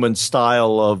 Newman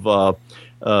style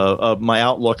of my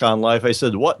outlook on life, I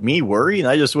said, "What, me worry?" And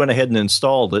I just went ahead and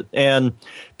installed it. And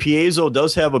Piezo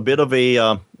does have a bit of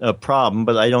a problem,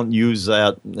 but I don't use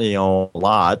that a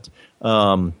lot.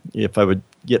 If I would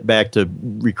get back to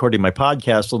recording my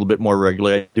podcast a little bit more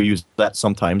regularly, I do use that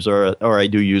sometimes, or I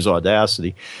do use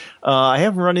Audacity. I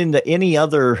haven't run into any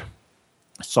other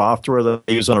software that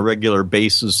I use on a regular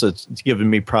basis that's given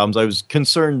me problems. I was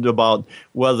concerned about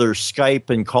whether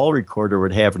Skype and Call Recorder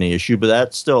would have any issue, but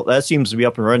that seems to be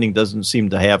up and running. Doesn't seem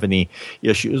to have any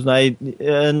issues,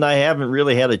 and I haven't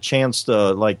really had a chance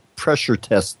to pressure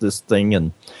test this thing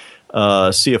and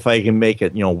see if I can make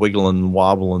it wiggle and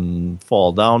wobble and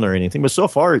fall down or anything. But so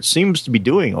far, it seems to be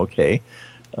doing okay.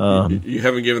 You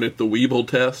haven't given it the Weeble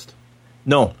test?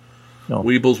 No.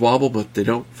 Weebles wobble, but they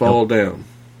don't fall down.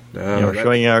 We're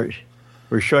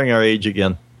showing our age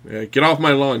again. Yeah, get off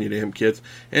my lawn, you damn kids.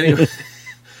 Anyway,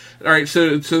 all right.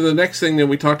 So the next thing, then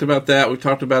we talked about that. We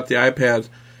talked about the iPads,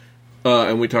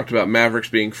 and we talked about Mavericks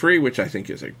being free, which I think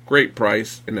is a great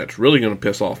price, and that's really going to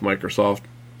piss off Microsoft,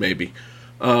 maybe.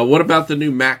 What about the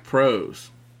new Mac Pros?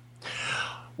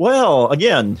 Well,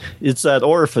 again, it's that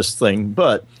orifice thing,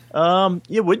 but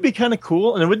it would be kind of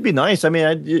cool, and it would be nice. I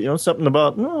mean, something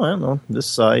about I don't know, this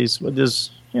size. What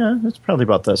is? Yeah, it's probably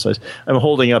about that size. I'm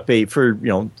holding up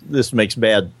this makes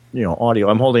bad audio.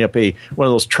 I'm holding up one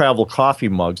of those travel coffee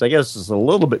mugs. I guess it's a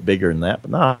little bit bigger than that,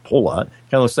 but not a whole lot.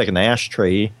 Kind of looks like an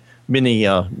ashtray, mini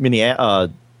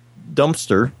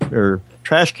dumpster or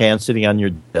trash can sitting on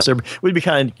your desk. It would be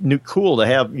kind of cool to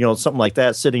have something like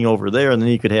that sitting over there, and then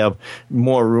you could have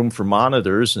more room for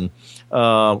monitors. And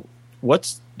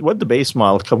what the base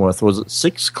model come with? Was it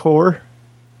 6-core?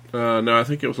 No, I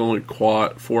think it was only 4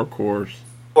 cores.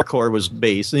 4-core was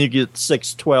base, and you get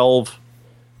 6, 12.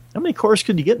 How many cores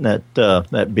could you get in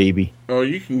that baby? Oh,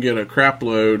 you can get a crap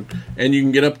load, and you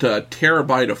can get up to a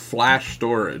terabyte of flash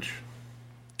storage.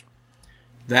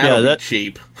 That'll be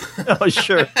cheap. Oh,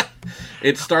 sure.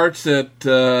 It starts at,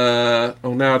 now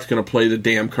it's going to play the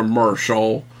damn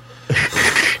commercial.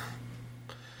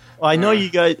 Well, I know you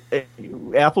guys,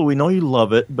 Apple, we know you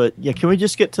love it, but can we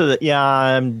just get to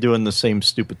I'm doing the same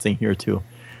stupid thing here too.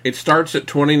 It starts at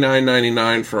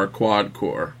 $29.99 for a quad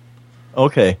core.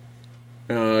 Okay.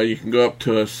 You can go up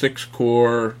to a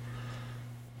 6-core,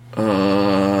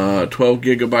 12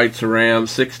 gigabytes of RAM,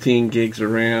 16 gigs of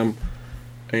RAM.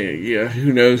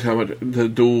 Who knows how much the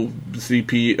dual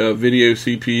video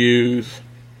CPUs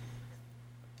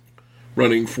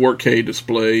running 4K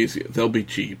displays. They'll be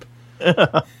cheap.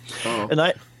 And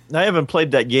I haven't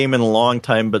played that game in a long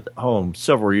time, but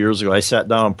several years ago I sat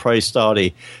down and priced out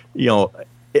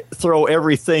throw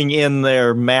everything in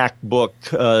their MacBook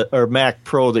or Mac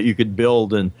Pro that you could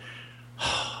build, and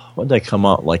what did they come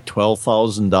out like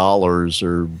 $12,000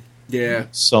 or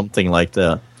something like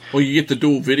that. Well, you get the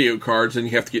dual video cards, and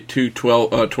you have to get two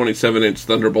 27-inch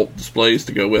Thunderbolt displays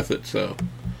to go with it. So,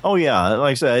 oh yeah,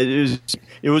 like I said,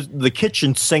 it was the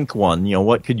kitchen sink one.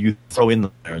 What could you throw in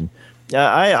there? And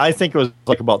I think it was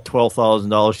like about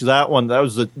 $12,000 because that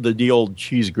was the old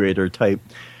cheese grater type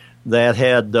that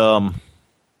had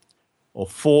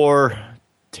 4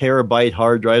 terabyte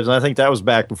hard drives, and I think that was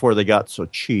back before they got so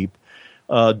cheap.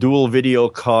 Dual video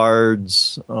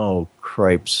cards. Oh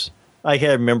cripes! I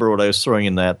can't remember what I was throwing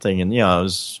in that thing, and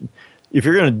if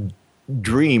you're going to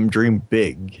dream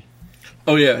big.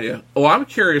 Oh yeah. Oh, I'm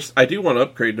curious. I do want to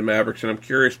upgrade to Mavericks, and I'm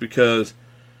curious because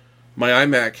my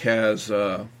iMac has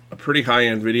a pretty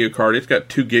high-end video card. It's got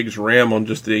 2 gigs RAM on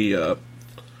just the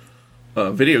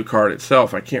video card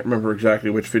itself. I can't remember exactly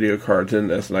which video card's in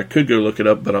this, and I could go look it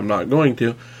up, but I'm not going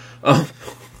to.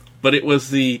 But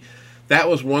that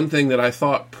was one thing that I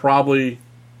thought probably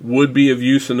would be of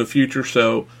use in the future,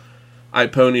 so I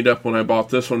ponied up when I bought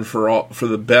this one for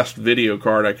the best video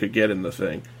card I could get in the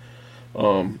thing.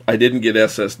 I didn't get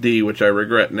SSD, which I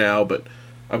regret now, but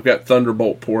I've got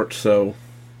Thunderbolt ports, so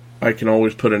I can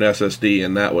always put an SSD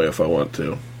in that way if I want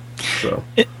to. So,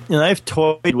 and I've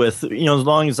toyed with, as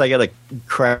long as I got to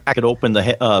crack it open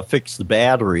to fix the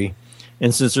battery.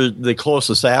 And since the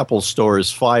closest Apple store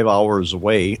is 5 hours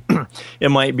away, it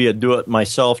might be a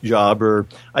do-it-myself job, or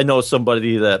I know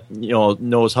somebody that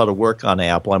knows how to work on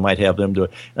Apple. I might have them do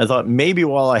it. And I thought maybe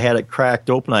while I had it cracked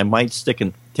open, I might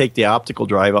take the optical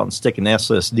drive out and stick an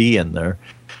SSD in there,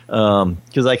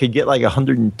 because I could get like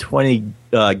 120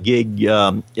 gig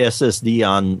SSD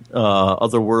on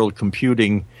Otherworld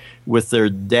Computing with their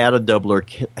data doubler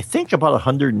kit. I think about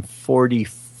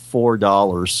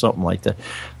 $144, something like that.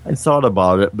 I thought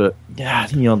about it, but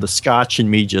the Scotch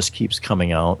in me just keeps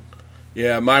coming out.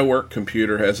 Yeah, my work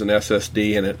computer has an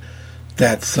SSD in it.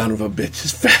 That son of a bitch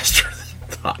is faster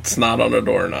than it's not on a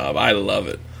doorknob. I love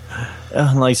it.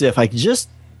 Like I said, if I could just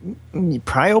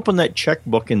pry open that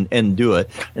checkbook and do it,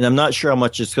 and I'm not sure how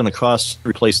much it's going to cost to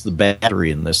replace the battery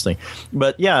in this thing.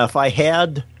 But yeah, if I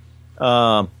had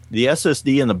the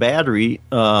SSD and the battery,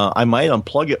 I might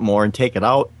unplug it more and take it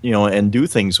out, and do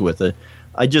things with it.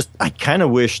 I kind of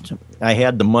wished I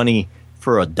had the money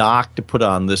for a dock to put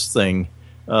on this thing.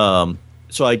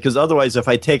 Because otherwise, if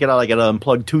I take it out, I got to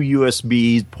unplug 2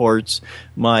 USB ports,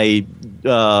 my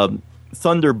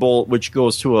Thunderbolt, which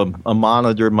goes to a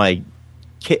monitor, my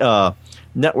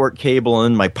network cable,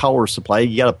 and my power supply.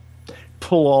 You got to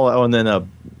pull all out, and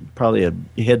then probably a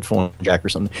headphone jack or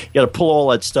something. You got to pull all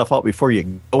that stuff out before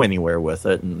you go anywhere with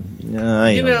it. And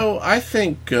I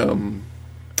think.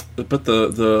 But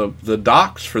the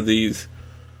docks for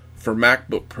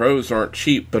MacBook Pros aren't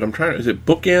cheap. But is it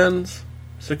Bookends?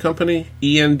 It's a company,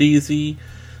 ENDZ,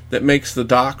 that makes the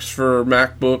docks for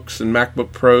MacBooks and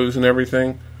MacBook Pros and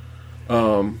everything.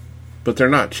 But they're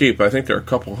not cheap. I think they're a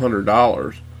couple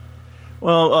 $100.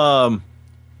 Well,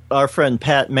 our friend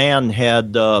Pat Mann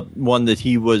had one that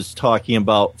he was talking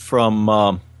about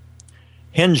from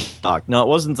Hinge Dock. Now, it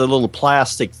wasn't the little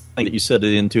plastic thing that you set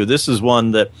it into. This is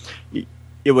one that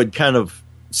it would kind of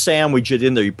sandwich it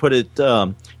in there. You put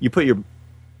your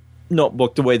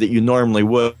notebook the way that you normally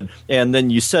would, and then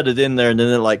you set it in there, and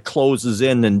then it like closes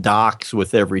in and docks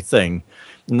with everything.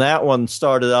 And that one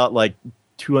started out like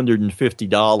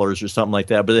 $250 or something like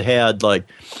that, but it had like,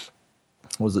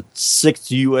 6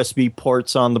 USB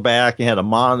ports on the back. It had a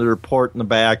monitor port in the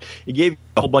back. It gave you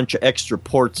a whole bunch of extra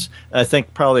ports. I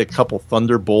think probably a couple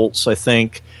Thunderbolts,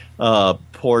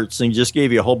 ports, and just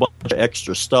gave you a whole bunch of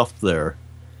extra stuff there.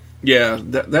 Yeah,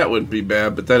 that wouldn't be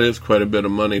bad, but that is quite a bit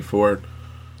of money for it.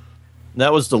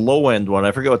 That was the low end one.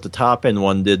 I forget what the top end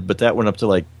one did, but that went up to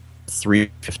like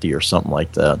 $350 or something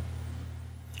like that.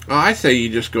 I say you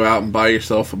just go out and buy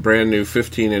yourself a brand new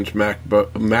 15-inch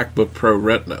MacBook Pro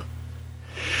Retina.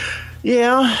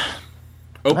 Yeah.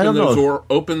 Open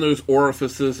those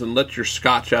orifices and let your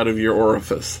Scotch out of your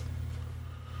orifice.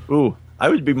 Ooh, I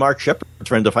would be Mark Shepard's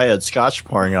friend if I had Scotch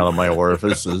pouring out of my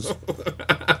orifices.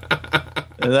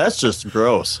 And that's just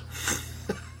gross.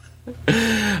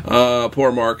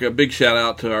 Poor Mark. A big shout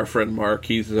out to our friend Mark.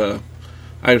 He's I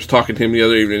was talking to him the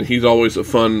other evening. He's always a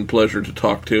fun pleasure to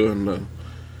talk to. And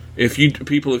if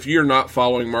you're not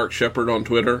following Mark Shepard on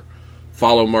Twitter,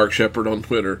 follow Mark Shepard on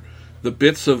Twitter. The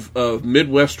bits of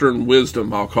Midwestern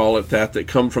wisdom, I'll call it that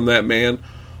come from that man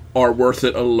are worth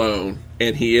it alone.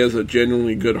 And he is a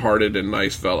genuinely good-hearted and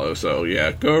nice fellow. So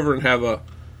yeah, go over and have a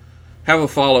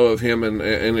follow of him and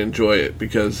enjoy it,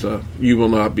 because you will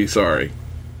not be sorry.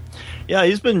 Yeah,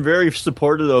 he's been very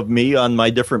supportive of me on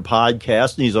my different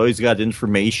podcasts, and he's always got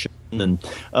information and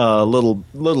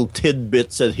little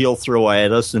tidbits that he'll throw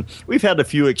at us. And we've had a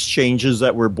few exchanges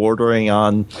that were bordering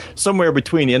on somewhere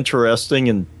between interesting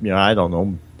and, I don't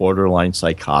know, borderline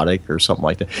psychotic or something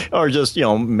like that, or just,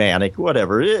 manic,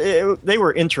 whatever. They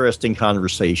were interesting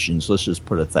conversations, let's just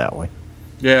put it that way.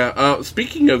 Yeah,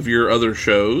 speaking of your other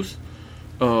shows,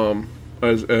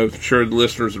 as I'm sure the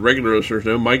listeners, the regular listeners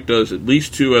know, Mike does at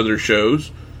least 2 other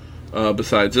shows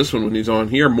besides this one when he's on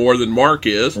here, more than Mark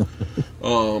is.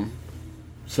 But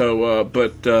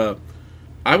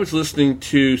I was listening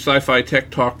to Sci-Fi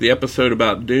Tech Talk, the episode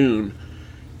about Dune,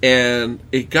 and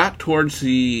it got towards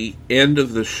the end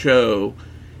of the show,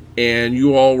 and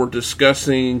you all were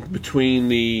discussing between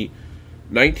the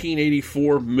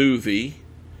 1984 movie,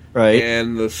 right,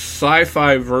 and the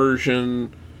sci-fi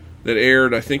version that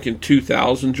aired, I think, in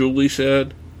 2000, Julie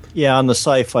said. Yeah, on the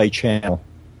Sci-Fi Channel.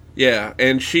 Yeah,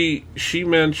 and she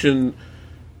mentioned,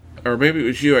 or maybe it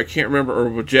was you, I can't remember, or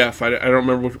with Jeff, I don't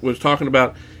remember what was talking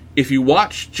about, if you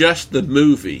watch just the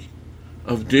movie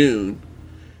of Dune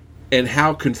and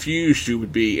how confused you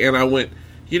would be. And I went,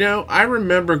 I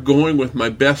remember going with my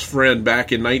best friend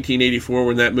back in 1984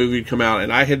 when that movie had come out,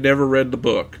 and I had never read the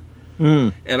book.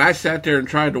 And I sat there and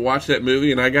tried to watch that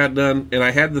movie, and I got done, and I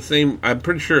had the same, I'm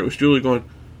pretty sure it was Julie going,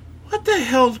 what the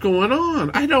hell's going on?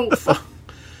 I don't,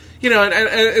 and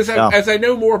as I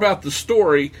know more about the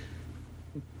story,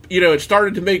 it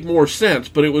started to make more sense.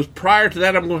 But it was prior to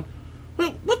that, I'm going,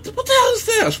 well, what the hell is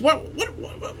this?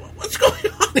 What's going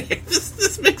on here?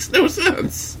 This makes no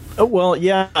sense. Well,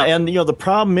 yeah, and the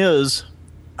problem is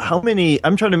I'm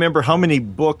trying to remember how many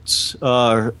books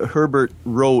Herbert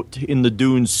wrote in the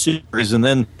Dune series, and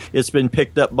then it's been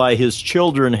picked up by his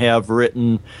children have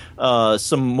written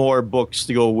some more books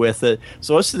to go with it.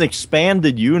 So it's an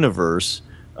expanded universe.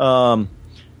 And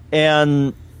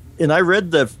I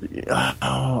read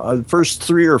the first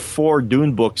 3 or 4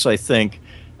 Dune books, I think.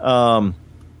 And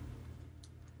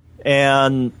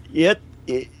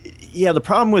the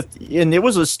problem and it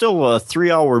was still a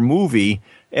 3-hour movie,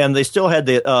 and they still had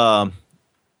to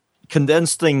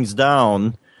condense things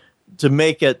down to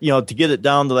make it, to get it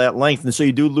down to that length. And so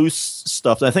you do lose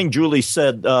stuff. And I think Julie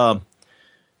said the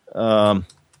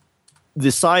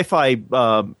sci-fi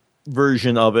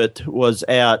version of it was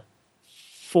at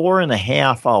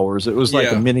 4.5 hours. It was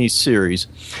like a mini series.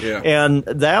 Yeah. And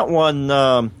that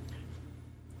one,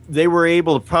 they were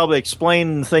able to probably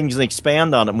explain things and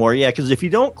expand on it more. Yeah, because if you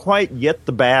don't quite get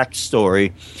the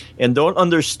backstory and don't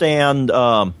understand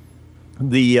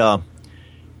the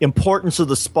importance of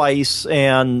the spice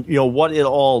and what it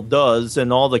all does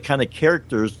and all the kind of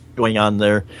characters going on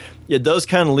there, it does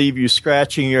kind of leave you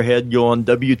scratching your head going,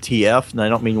 WTF? And I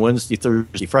don't mean Wednesday,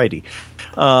 Thursday, Friday.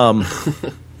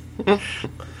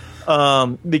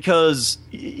 Because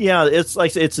it's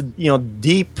like it's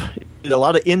deep, a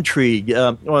lot of intrigue.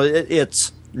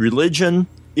 It's religion,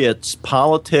 it's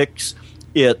politics,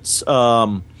 it's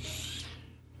a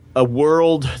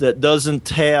world that doesn't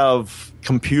have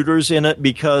computers in it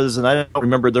because, and I don't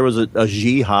remember, there was a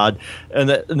jihad, and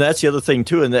that's the other thing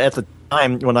too. And at the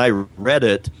time when I read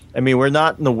it, I mean, we're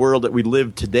not in the world that we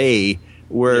live today,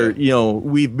 where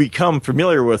we've become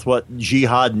familiar with what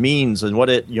jihad means and what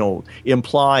it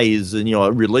implies, and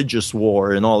a religious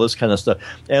war and all this kind of stuff.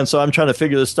 And so I'm trying to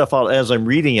figure this stuff out as I'm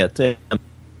reading it. And,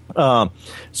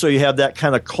 so you have that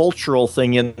kind of cultural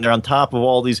thing in there on top of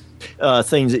all these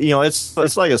things. It's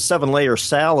like a 7-layer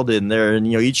salad in there, and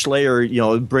each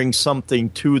layer brings something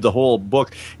to the whole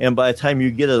book. And by the time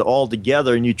you get it all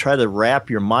together and you try to wrap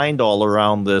your mind all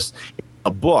around this, a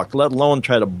book, let alone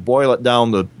try to boil it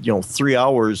down to 3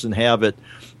 hours and have it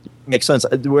make sense.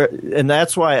 And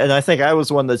that's why, and I think I was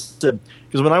the one that said,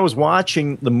 because when I was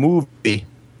watching the movie,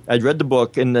 I'd read the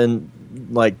book, and then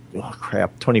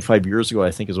 25 years ago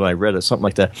I think is when I read it, something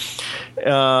like that.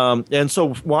 And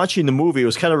so watching the movie, it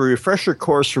was kind of a refresher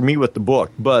course for me with the book.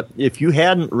 But if you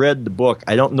hadn't read the book,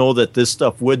 I don't know that this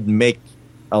stuff would make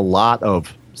a lot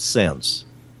of sense.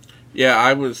 Yeah,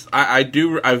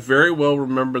 I very well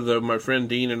remember my friend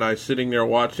Dean and I sitting there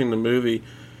watching the movie,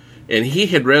 and he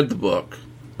had read the book,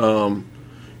 and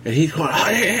he's going,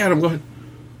 and I'm going,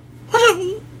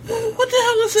 what the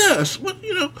hell is this?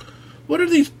 What are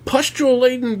these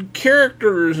pustule-laden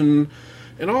characters and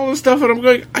all this stuff? And I'm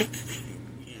going,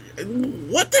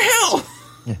 what the hell?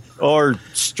 Or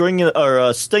stinging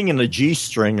a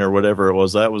G-string or whatever it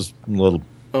was. That was a little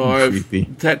creepy.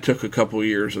 That took a couple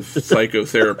years of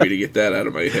psychotherapy to get that out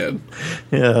of my head.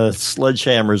 Yeah,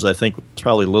 Sledgehammers, I think, was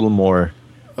probably a little more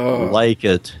like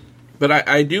it. But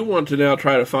I do want to now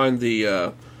try to find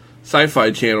the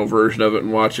Sci-Fi Channel version of it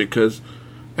and watch it, because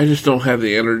I just don't have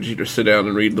the energy to sit down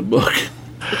and read the book.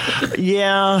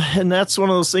 Yeah, and that's one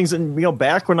of those things. And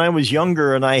back when I was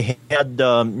younger and I had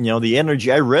the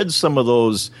energy, I read some of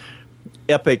those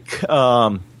epic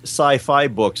sci-fi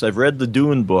books. I've read the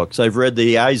Dune books. I've read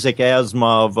the Isaac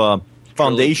Asimov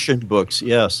Foundation books.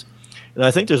 Yes, and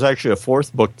I think there's actually a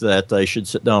 4th book that I should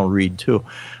sit down and read too.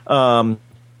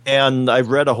 And I've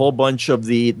read a whole bunch of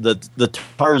the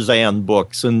Tarzan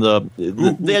books and the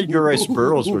Edgar Rice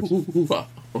Burroughs books.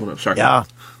 Oh no, sorry. Yeah.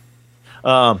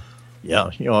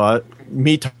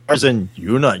 Me Tarzan,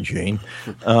 you not Jane.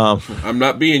 I'm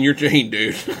not being your Jane,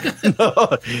 dude.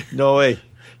 No way.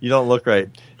 You don't look right.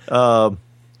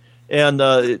 And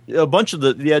a bunch of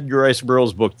the Edgar Rice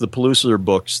Burroughs books, the Pelusier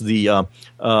books, the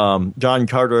John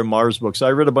Carter and Mars books. I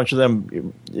read a bunch of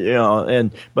them,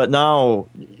 but now,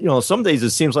 some days it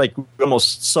seems like we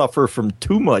almost suffer from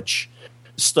too much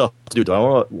stuff to do. Do I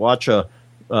want to watch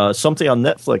something on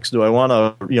Netflix? Do I want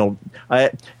to,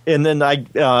 and then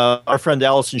our friend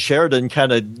Allison Sheridan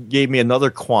kind of gave me another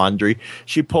quandary.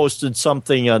 She posted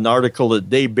an article that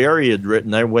Dave Barry had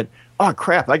written. I went, oh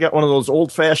crap, I got one of those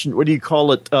old-fashioned, what do you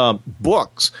call it,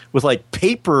 books with like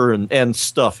paper and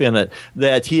stuff in it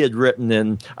that he had written.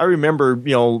 And I remember,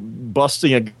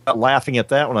 busting a gut laughing at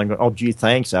that one. I'm going, oh, gee,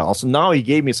 thanks, Allison. Now he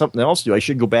gave me something else to do. I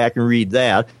should go back and read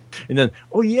that. And then,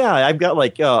 oh yeah, I've got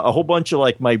like a whole bunch of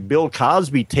like my Bill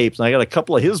Cosby tapes, and I got a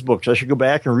couple of his books. I should go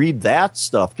back and read that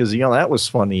stuff because that was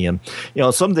funny. And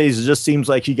some days it just seems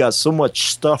like you got so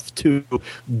much stuff to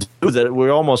do that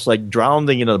we're almost like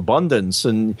drowning in abundance,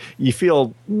 and you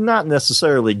feel not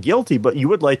necessarily guilty, but you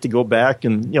would like to go back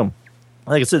and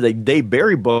like I said, the Dave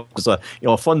Barry book was a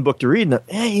fun book to read.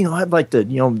 And I'd like to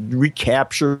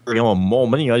recapture a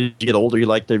moment. As you get older, you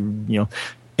like to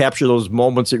capture those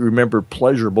moments that you remember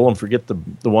pleasurable and forget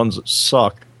the ones that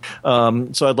suck.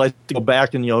 So I'd like to go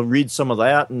back and read some of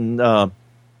that and like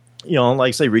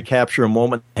I say, recapture a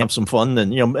moment, have some fun,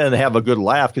 and and have a good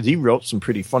laugh because he wrote some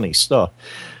pretty funny stuff.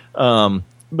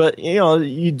 But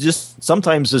you just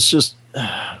sometimes it's just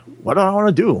what do I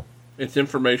want to do? It's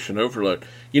information overload.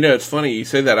 It's funny you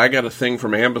say that. I got a thing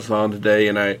from Amazon today,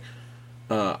 and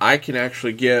I can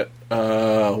actually get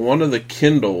one of the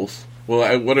Kindles.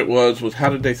 Well, what it was how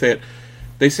did they say it?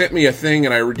 They sent me a thing,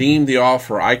 and I redeemed the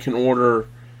offer. I can order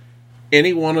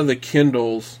any one of the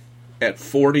Kindles at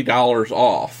 $40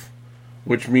 off,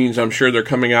 which means I'm sure they're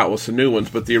coming out with some new ones.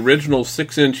 But the original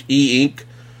 6-inch e-ink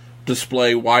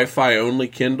display Wi-Fi only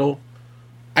Kindle,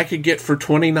 I could get for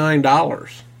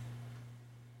 $29.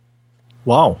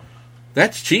 Wow,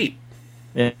 that's cheap.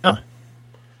 Yeah,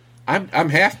 I'm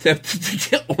half tempted to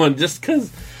get one just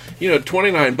because,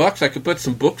 $29 I could put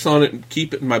some books on it and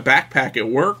keep it in my backpack at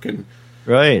work, and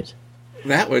right,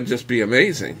 that would just be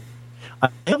amazing.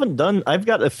 I've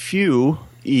got a few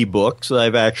ebooks that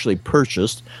I've actually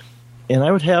purchased, and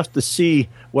I would have to see.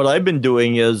 What I've been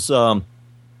doing is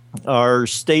our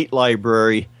state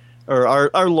library. Or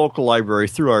our local library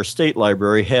through our state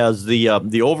library has the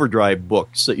Overdrive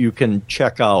books that you can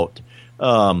check out,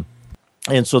 and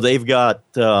so they've got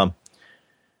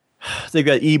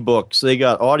ebooks, they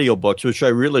got audiobooks, which I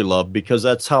really love because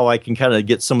that's how I can kind of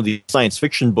get some of the science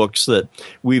fiction books that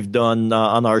we've done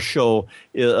on our show.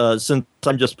 Since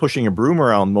I'm just pushing a broom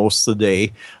around most of the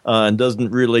day, and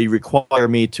doesn't really require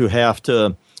me to have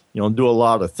to do a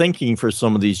lot of thinking for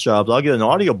some of these jobs, I'll get an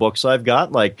audiobook. So I've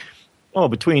got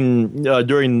between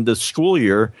during the school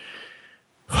year,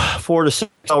 4 to 6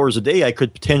 hours a day, I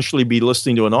could potentially be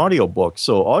listening to an audiobook.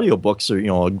 So audiobooks are,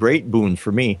 a great boon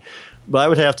for me. But I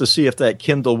would have to see if that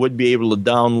Kindle would be able to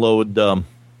download,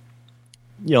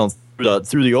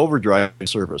 through the Overdrive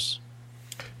service.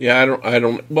 Yeah, I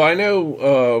don't. Well, I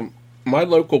know my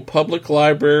local public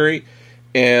library,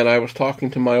 and I was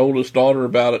talking to my oldest daughter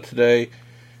about it today,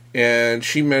 and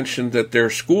she mentioned that their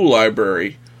school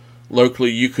library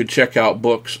locally, you could check out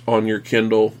books on your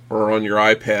Kindle or on your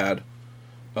iPad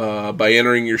by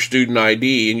entering your student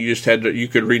ID, and you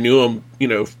could renew them,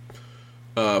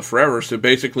 forever. So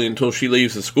basically, until she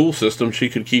leaves the school system, she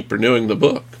could keep renewing the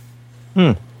book.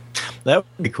 That would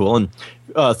be cool. And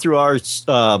through our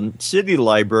city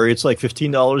library, it's like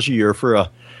 $15 a year for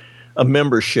a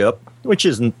membership,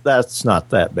 that's not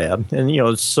that bad. And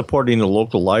it's supporting the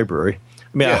local library.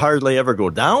 I mean, yeah. I hardly ever go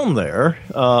down there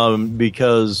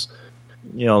because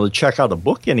to check out a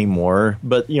book anymore.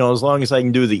 But as long as I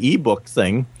can do the ebook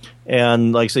thing,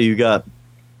 and like I say, you got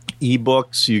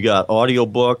ebooks, you got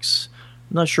audiobooks.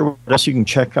 I'm not sure what else you can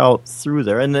check out through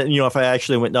there. And then if I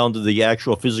actually went down to the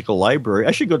actual physical library,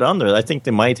 I should go down there. I think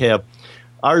they might have.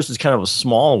 Ours is kind of a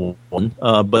small one,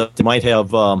 but they might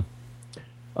have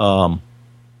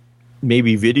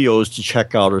maybe videos to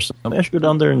check out or something. I should go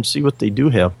down there and see what they do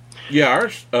have. Yeah,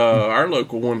 our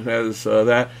local one has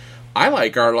that. I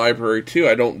like our library too.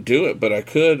 I don't do it, but I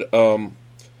could.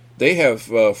 They have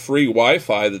free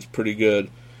Wi-Fi that's pretty good.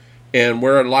 And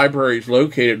where a library is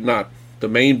located, not the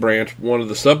main branch, one of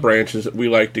the sub-branches that we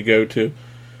like to go to,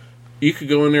 you could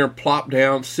go in there and plop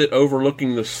down, sit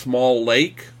overlooking the small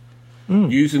lake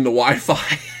using the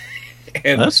Wi-Fi.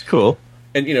 And that's cool.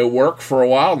 And, work for a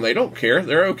while, and they don't care.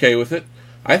 They're okay with it.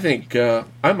 I think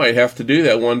I might have to do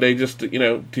that one day just to,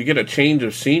 to get a change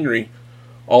of scenery,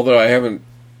 although I haven't,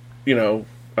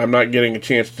 I'm not getting a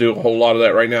chance to do a whole lot of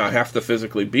that right now. I have to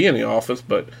physically be in the office,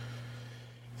 but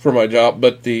for my job.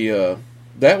 But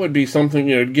that would be something,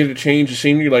 to get a change of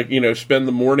scenery, like, spend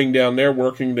the morning down there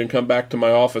working, then come back to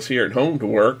my office here at home to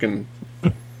work, and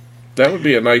that would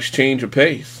be a nice change of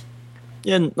pace.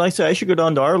 Yeah, and like I said, I should go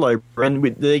down to our library, and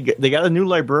they got a new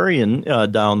librarian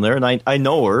down there, and I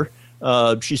know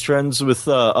her. She's friends with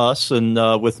us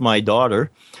and with my daughter.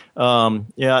 And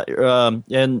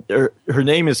her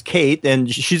name is Kate,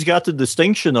 and she's got the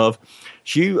distinction of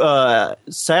she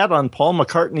sat on Paul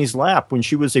McCartney's lap when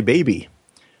she was a baby.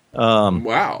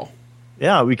 Wow.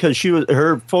 Yeah, because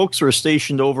her folks were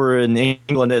stationed over in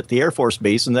England at the Air Force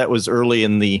Base, and that was early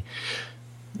in the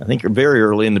I think very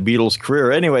early in the Beatles'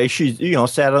 career. Anyway, she,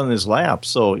 sat on his lap.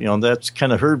 So, that's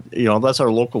kind of her, that's our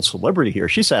local celebrity here.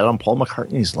 She sat on Paul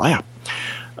McCartney's lap.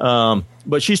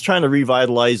 But she's trying to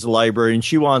revitalize the library, and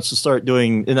she wants to start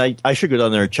doing, and I should go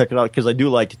down there and check it out because I do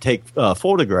like to take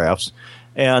photographs.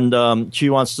 And she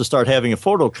wants to start having a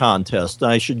photo contest.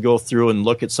 I should go through and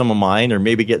look at some of mine, or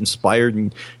maybe get inspired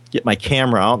and get my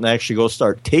camera out and actually go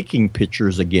start taking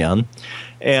pictures again,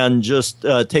 and just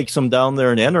take some down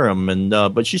there and enter them. And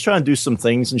but she's trying to do some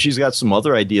things, and she's got some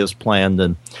other ideas planned.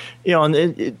 And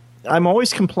I'm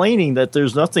always complaining that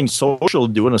there's nothing social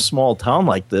to do in a small town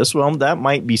like this. Well, that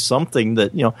might be something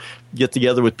that, get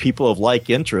together with people of like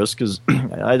interest, because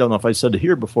I don't know if I said it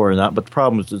here before or not, but the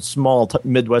problem with small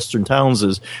Midwestern towns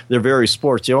is they're very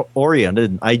sports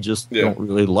oriented, and I just don't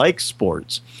really like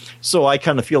sports. So I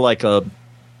kind of feel like a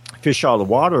fish out of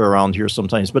water around here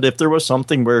sometimes. But if there was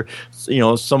something where,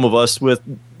 some of us with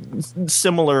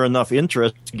similar enough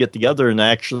interest to get together and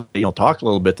actually, talk a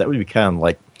little bit, that would be kind of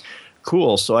like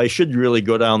cool. So I should really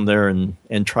go down there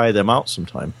and try them out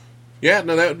sometime. Yeah,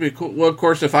 no, that would be cool. Well, of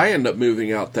course, if I end up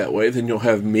moving out that way, then you'll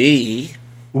have me.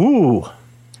 Ooh,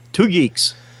 2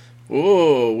 geeks.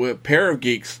 Ooh, a pair of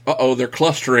geeks. Uh-oh, they're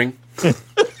clustering.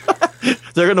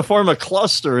 They're going to form a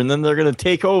cluster, and then they're going to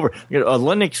take over. A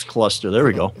Linux cluster. There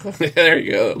we go. There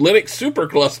you go. Linux super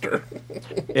cluster.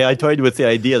 Yeah, I toyed with the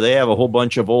idea. They have a whole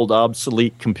bunch of old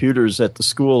obsolete computers at the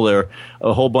school there.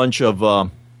 A whole bunch of, I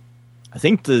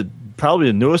think probably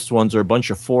the newest ones are a bunch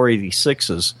of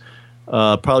 486s.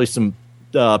 Probably some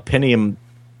Pentium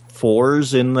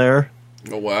 4s in there.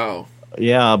 Oh, wow.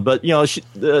 Yeah, but,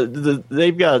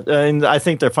 they've got, and I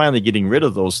think they're finally getting rid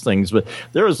of those things, but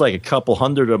there was like a couple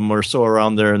hundred of them or so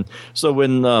around there. And so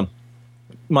when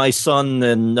my son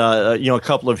and, a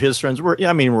couple of his friends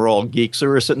we're all geeks, so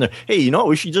we were sitting there, hey,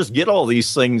 we should just get all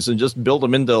these things and just build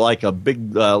them into like a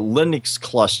big Linux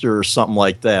cluster or something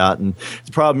like that. And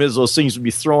the problem is those things would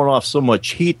be throwing off so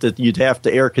much heat that you'd have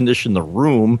to air condition the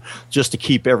room just to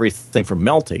keep everything from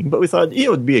melting. But we thought it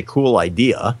would be a cool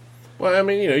idea. Well, I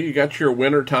mean, you got your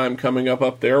winter time coming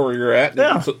up there where you're at.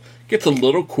 Yeah. It gets a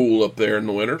little cool up there in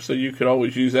the winter, so you could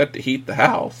always use that to heat the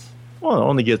house. Well, it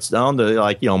only gets down to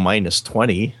like, minus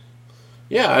 20.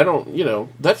 Yeah, I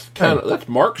don't, that's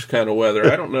Mark's kind of weather.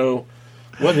 I don't know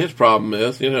what his problem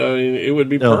is. It would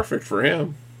be perfect for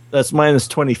him. That's minus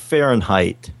 20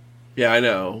 Fahrenheit. Yeah, I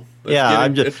know.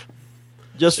 I'm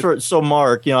just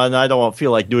Mark, and I don't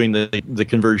feel like doing the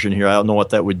conversion here. I don't know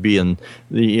what that would be in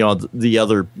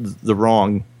the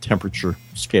wrong temperature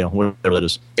scale, whatever that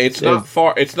is. It's not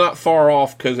far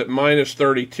off, because at minus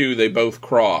 32 they both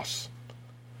cross.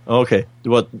 Okay,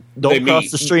 don't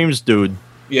cross the streams, dude.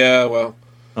 Yeah, well.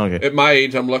 Okay. At my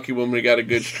age, I'm lucky when we got a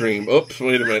good stream. Oops,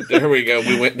 wait a minute. There we go.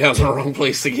 We went down the wrong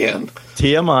place again.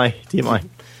 TMI.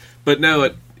 But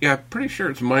no, I'm pretty sure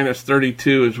it's minus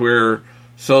 32 is where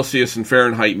Celsius and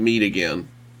Fahrenheit meet again.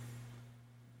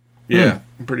 Yeah,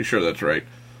 I'm pretty sure that's right.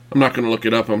 I'm not going to look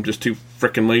it up. I'm just too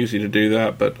freaking lazy to do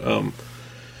that. But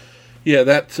yeah,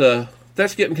 that's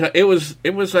getting kind of,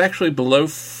 it was actually below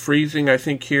freezing, I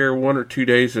think, here 1 or 2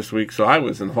 days this week. So I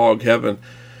was in hog heaven,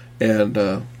 and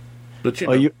but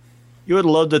you would have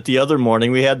loved it the other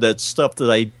morning. We had that stuff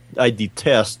that I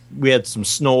detest. We had some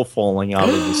snow falling out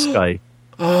of the sky.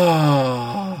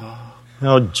 Oh,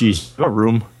 geez, what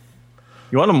room?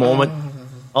 You want a moment?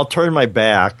 I'll turn my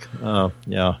back.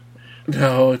 Yeah.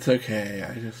 No, it's okay.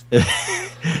 I just.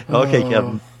 Okay,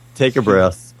 Kevin, take a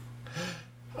breath.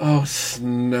 Oh,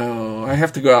 snow! I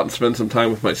have to go out and spend some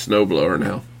time with my snowblower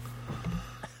now.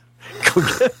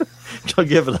 Go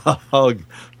give it a hug.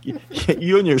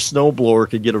 You and your snowblower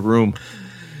could get a room.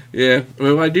 Yeah,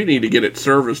 well, I do need to get it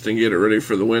serviced and get it ready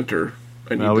for the winter.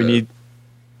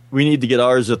 We need to get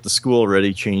ours at the school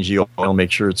ready, change the oil,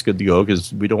 make sure it's good to go,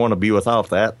 because we don't want to be without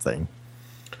that thing.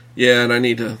 Yeah,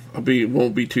 and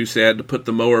won't be too sad to put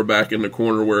the mower back in the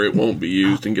corner where it won't be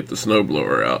used and get the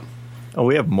snowblower out. Oh,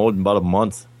 we haven't mowed in about a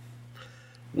month.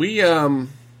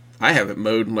 I haven't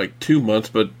mowed in like 2 months,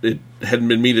 but it hadn't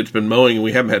been me that's been mowing, and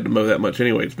we haven't had to mow that much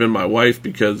anyway. It's been my wife,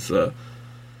 because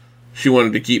she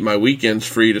wanted to keep my weekends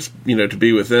free to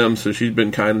be with them, so she's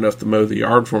been kind enough to mow the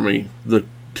yard for me the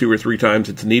 2 or 3 times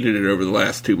it's needed it over the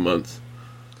last 2 months.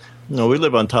 No, we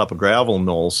live on top of gravel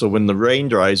knolls, so when the rain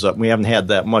dries up, we haven't had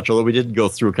that much, although we did go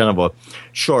through kind of a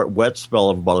short wet spell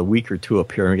of about a week or two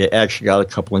up here, and we actually got a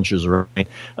couple inches of rain.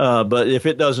 But if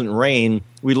it doesn't rain,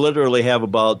 we literally have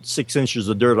about 6 inches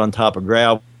of dirt on top of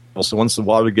gravel, so once the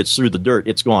water gets through the dirt,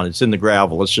 it's gone. It's in the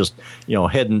gravel. It's just,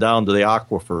 heading down to the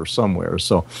aquifer somewhere.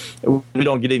 So if we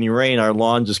don't get any rain, our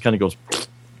lawn just kind of goes,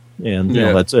 and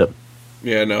that's it.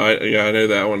 Yeah, no, I know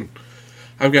that one.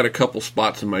 I've got a couple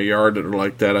spots in my yard that are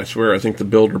like that. I swear, I think the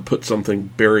builder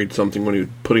buried something when he was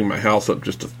putting my house up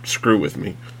just to screw with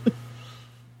me.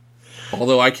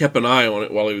 Although I kept an eye on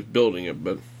it while he was building it,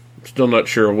 but I'm still not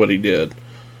sure what he did.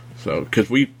 So,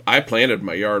 because I planted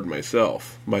my yard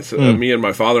myself, me and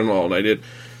my father-in-law, and I did.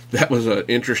 That was an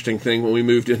interesting thing when we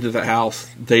moved into the house.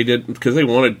 They did, because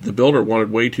the builder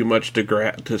wanted way too much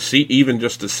to seed, even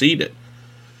just to seed it.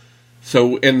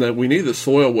 So, we knew the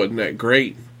soil wasn't that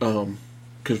great,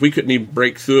 because we couldn't even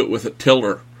break through it with a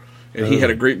tiller. And he had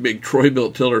a great big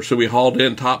Troy-Bilt tiller, so we hauled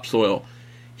in topsoil.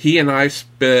 He and I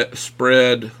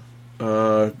spread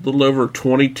a little over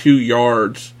 22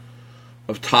 yards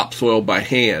of topsoil by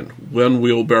hand, one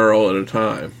wheelbarrow at a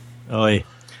time. Oh, yeah.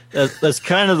 That's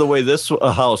kind of the way this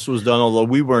house was done, although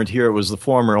we weren't here. It was the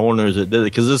former owners that did it,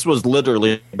 because this was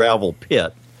literally a gravel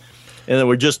pit. And then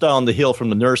we're just down the hill from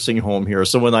the nursing home here.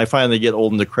 So when I finally get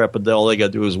old and decrepit, all they got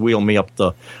to do is wheel me up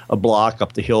a block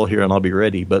up the hill here, and I'll be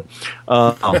ready. But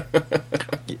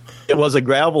it was a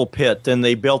gravel pit, and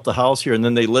they built the house here, and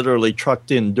then they literally trucked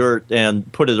in dirt and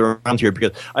put it around here,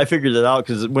 because I figured it out,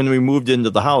 because when we moved into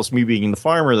the house, me being the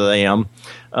farmer that I am,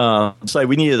 so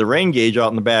we needed a rain gauge out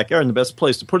in the backyard, and the best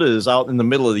place to put it is out in the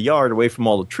middle of the yard away from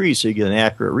all the trees so you get an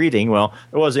accurate reading. Well,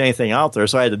 there wasn't anything out there,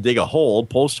 so I had to dig a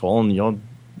post hole, and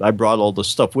I brought all the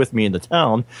stuff with me into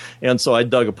town, and so I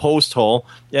dug a post hole,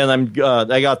 and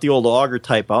I got the old auger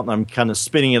type out, and I'm kind of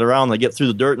spinning it around, and I get through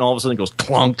the dirt, and all of a sudden it goes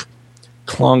clunk,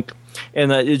 clunk,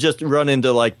 and it just run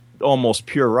into like almost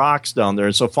pure rocks down there.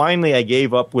 And so finally I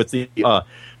gave up with the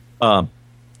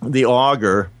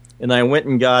auger, and I went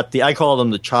and got I call them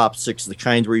the chopsticks, the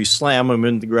kind where you slam them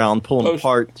into the ground, pull them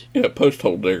apart. Yeah, post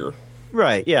hole digger.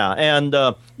 Right, yeah, and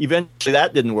eventually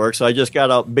that didn't work, so I just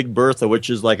got out Big Bertha, which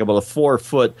is like about a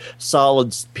 4-foot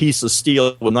solid piece of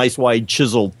steel with a nice wide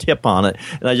chiseled tip on it,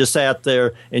 and I just sat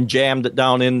there and jammed it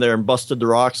down in there and busted the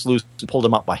rocks loose and pulled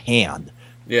them out by hand.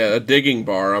 Yeah, a digging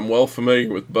bar. I'm well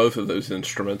familiar with both of those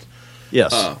instruments.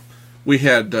 Yes. We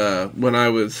had, when I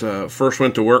was first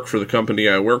went to work for the company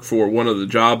I worked for, one of the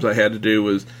jobs I had to do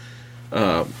was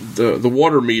the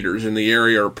water meters in the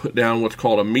area are put down what's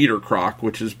called a meter crock,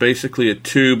 which is basically a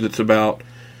tube that's about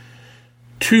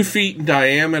 2 feet in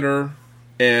diameter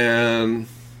and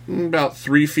about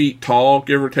 3 feet tall,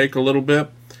 give or take a little bit.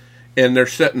 And they're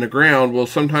set in the ground. Well,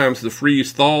 sometimes the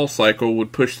freeze-thaw cycle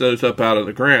would push those up out of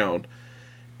the ground.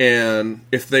 And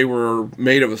if they were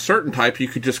made of a certain type, you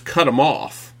could just cut them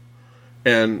off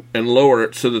and lower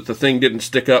it so that the thing didn't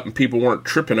stick up and people weren't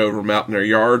tripping over them out in their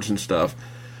yards and stuff.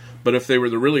 But if they were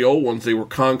the really old ones, they were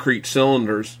concrete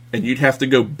cylinders, and you'd have to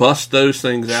go bust those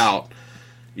things out.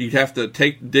 You'd have to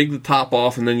dig the top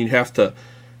off, and then you'd have to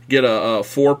get a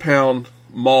 4-pound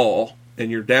maul,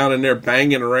 and you're down in there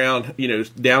banging around,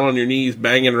 down on your knees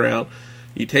banging around.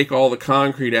 You take all the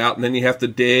concrete out, and then you have to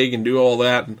dig and do all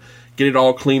that, and get it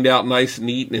all cleaned out nice and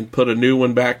neat, and put a new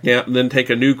one back down, and then take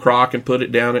a new crock and put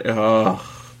it down. I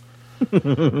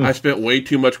spent way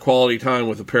too much quality time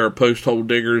with a pair of post hole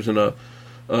diggers and a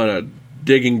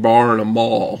digging bar and a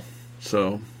maul.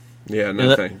 So, yeah,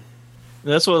 nothing.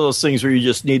 That's one of those things where you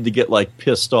just need to get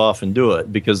pissed off and do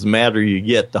it, because the madder you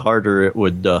get, the harder it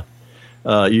would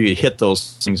you hit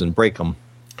those things and break them.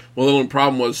 Well, the only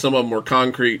problem was some of them were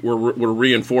concrete, were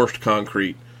reinforced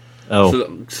concrete.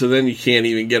 Oh, so then you can't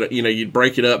even get it. You'd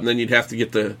break it up, and then you'd have to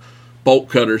get the bolt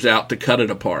cutters out to cut it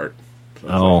apart.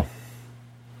 So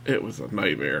it was a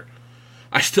nightmare.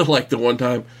 I still like the one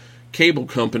time cable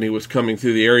company was coming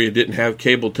through the area, didn't have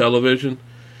cable television,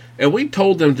 and we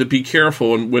told them to be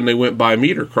careful when they went by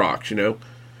meter crocks, and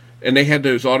they had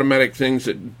those automatic things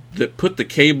that put the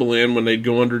cable in when they'd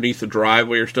go underneath the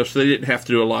driveway or stuff, so they didn't have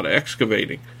to do a lot of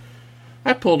excavating.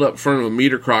 I pulled up in front of a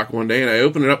meter crock one day, and I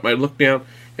opened it up, and I looked down,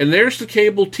 and there's the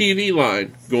cable TV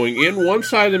line going in one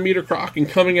side of the meter crock and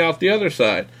coming out the other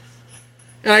side.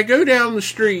 And I go down the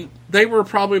street. They were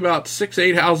probably about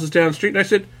 6-8 houses down the street, and I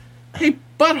said, "Hey,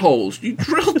 buttholes, you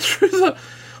drilled through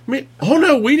oh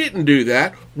no, we didn't do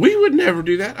that. We would never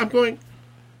do that." I'm going,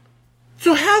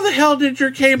 so how the hell did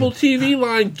your cable TV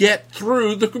line get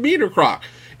through the meter crock?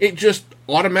 It just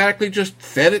automatically just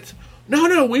fed it?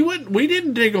 No, we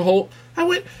didn't dig a hole. I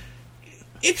went,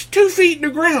 it's 2 feet in the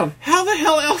ground. How the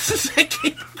hell else is that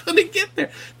cable going to get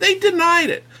there? They denied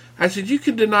it. I said, you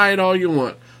can deny it all you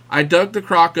want. I dug the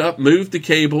crock up, moved the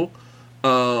cable.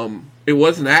 It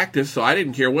wasn't active, so I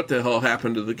didn't care what the hell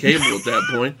happened to the cable at that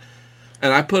point.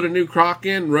 And I put a new crock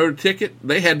in, wrote a ticket.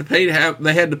 They had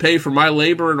to pay for my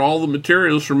labor and all the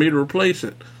materials for me to replace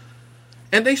it.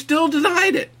 And they still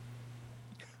denied it.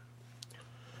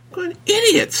 I'm going,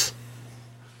 idiots.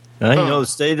 The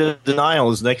state of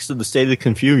denial is next to the state of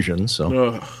confusion.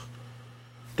 So,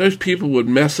 those people would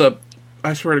mess up.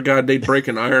 I swear to God, they'd break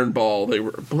an iron ball. They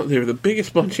were the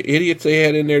biggest bunch of idiots they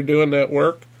had in there doing that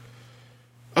work.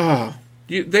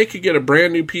 They could get a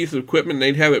brand new piece of equipment and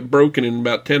they'd have it broken in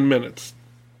about 10 minutes.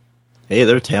 Hey,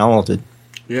 they're talented.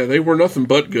 Yeah, they were nothing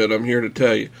but good, I'm here to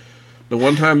tell you. The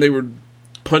one time they were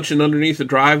punching underneath the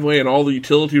driveway and all the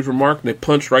utilities were marked and they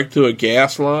punched right through a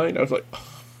gas line. I was like,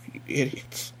 you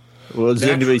idiots. Was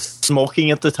anybody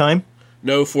smoking at the time?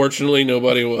 No, fortunately,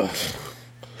 nobody was.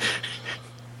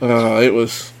 It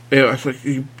was like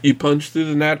you punch through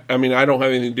the net. I mean, I don't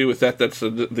have anything to do with that. That's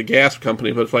the gas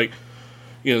company, but it's like,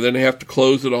 then they have to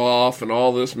close it off and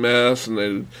all this mess, and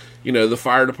then, the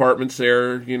fire department's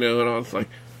there, and I was like,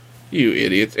 you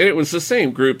idiots. And it was the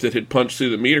same group that had punched through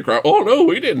the meter car. Oh, no,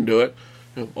 we didn't do it.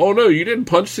 Oh, no, you didn't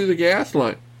punch through the gas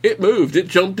line. It moved. It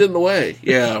jumped in the way.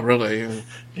 Yeah, really.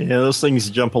 Yeah, those things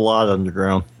jump a lot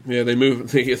underground. Yeah, they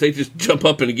move. They just jump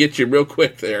up and get you real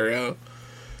quick there. Yeah,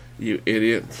 you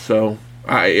idiot. So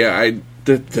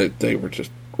they were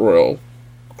just real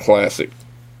classic.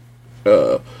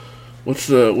 What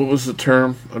was the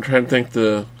term? I'm trying to think.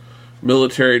 The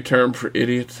military term for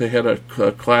idiots. They had a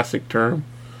classic term.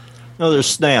 No,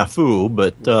 there's snafu,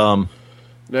 but no,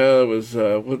 it was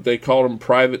what they called them,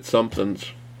 private somethings.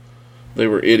 They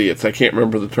were idiots. I can't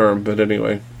remember the term, but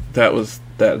anyway,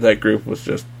 that group was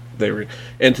just, they were,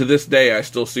 and to this day I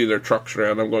still see their trucks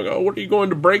around. I'm going, oh, what are you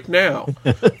going to break now?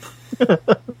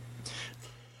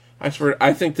 I swear,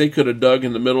 I think they could have dug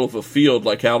in the middle of a field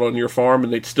like out on your farm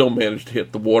and they'd still manage to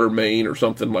hit the water main or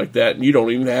something like that, and you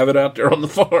don't even have it out there on the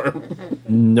farm.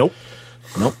 Nope.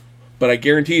 But I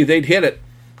guarantee you they'd hit it.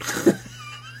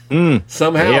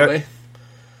 Somehow.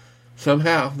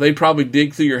 They'd probably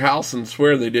dig through your house and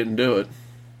swear they didn't do it.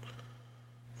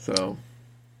 So,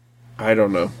 I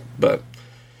don't know. But,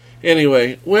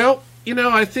 anyway, well,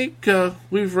 I think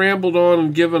we've rambled on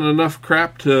and given enough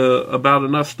crap about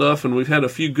enough stuff, and we've had a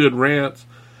few good rants.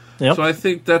 Yep. So I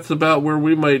think that's about where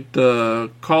we might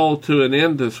call to an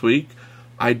end this week.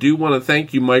 I do want to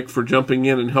thank you, Mike, for jumping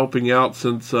in and helping out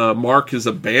since Mark has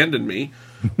abandoned me.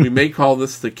 We may call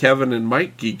this the Kevin and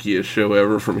Mike geekiest show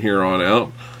ever from here on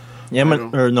out. Yeah, no.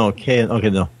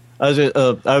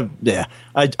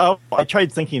 I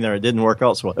tried thinking there. It didn't work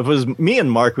out so well. If it was me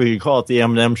and Mark, we could call it the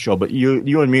M&M show, but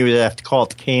you and me would have to call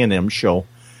it the K&M show.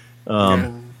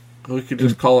 We could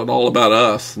just call it all about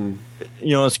us. And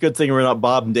it's a good thing we're not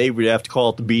Bob and Dave. We'd have to call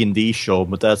it the B&D show,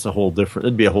 but that's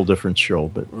it'd be a whole different show.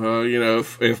 But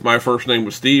if my first name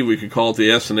was Steve, we could call it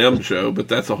the S&M show, but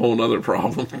that's a whole other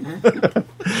problem.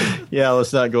 Yeah,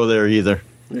 let's not go there either.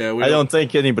 Yeah, I don't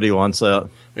think anybody wants that.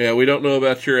 Yeah, we don't know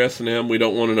about your S&M. We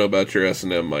don't want to know about your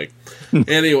S&M, Mike.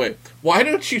 Anyway, why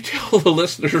don't you tell the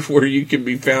listeners where you can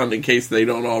be found in case they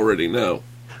don't already know?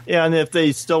 Yeah, and if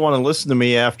they still want to listen to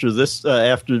me after this,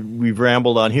 after we've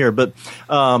rambled on here, but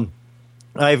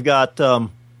I've got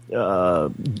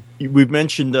we've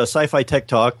mentioned Sci-Fi Tech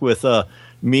Talk with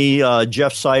me,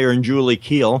 Jeff Sire, and Julie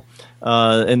Keel,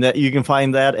 and that you can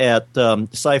find that at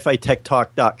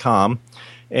sci-fi-tech-talk.com.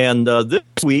 And this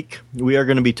week, we are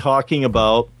going to be talking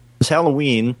about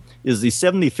Halloween is the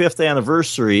 75th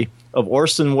anniversary of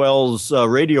Orson Welles'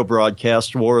 radio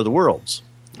broadcast, War of the Worlds.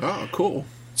 Oh, cool.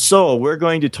 So we're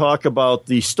going to talk about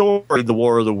the story, The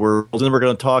War of the Worlds, and then we're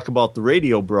going to talk about the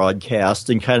radio broadcast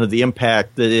and kind of the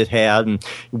impact that it had and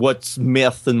what's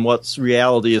myth and what's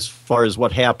reality as far as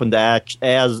what happened at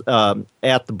the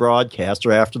broadcast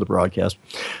or after the broadcast.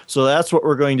 So that's what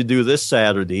we're going to do this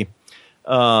Saturday.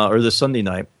 Or this Sunday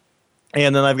night.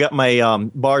 And then I've got my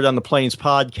Bard on the Plains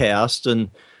podcast, and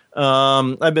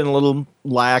I've been a little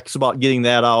lax about getting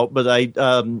that out, but I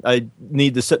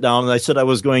need to sit down, and I said I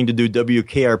was going to do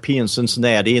WKRP in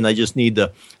Cincinnati, and I just need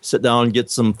to sit down and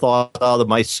get some thought out of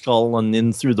my skull and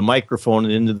in through the microphone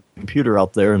and into the computer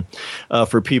out there and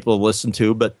for people to listen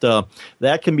to. But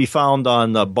that can be found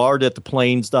on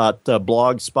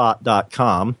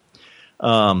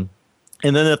bardattheplains.blogspot.com.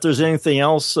 And then if there's anything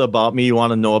else about me you want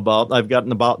to know about, I've got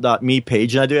an about.me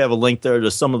page, and I do have a link there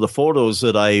to some of the photos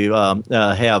that I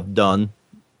have done.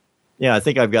 Yeah, I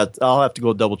think I'll have to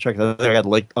go double check. I think I got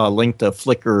a link to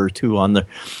Flickr or two on there.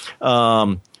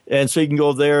 And so you can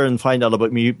go there and find out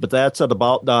about me, but that's at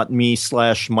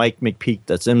about.me/Mike McPeak.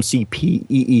 That's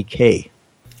MCPEEK.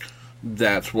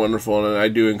 That's wonderful, and I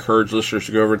do encourage listeners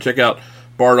to go over and check out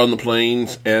Bard on the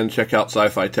Plains and check out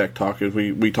Sci-Fi Tech Talk.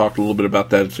 We talked a little bit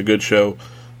about that. It's a good show.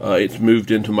 It's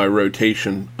moved into my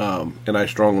rotation, and I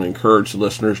strongly encourage the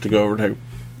listeners to go over and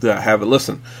have it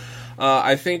listen.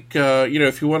 I think,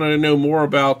 if you want to know more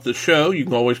about the show, you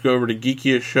can always go over to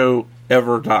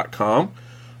geekiestshowever.com.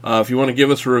 If you want to give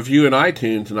us a review in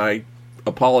iTunes, and I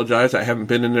apologize. I haven't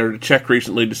been in there to check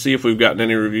recently to see if we've gotten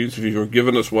any reviews. If you've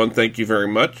given us one, thank you very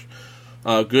much.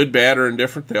 Good, bad, or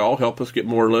indifferent, they all help us get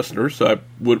more listeners, so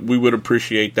we would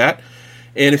appreciate that.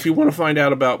 And if you want to find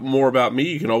out more about me,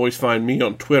 you can always find me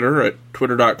on Twitter at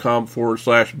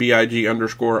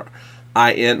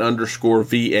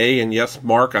twitter.com/BIG_IN_VA. And yes,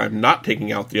 Mark, I'm not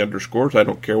taking out the underscores. I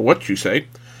don't care what you say.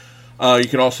 You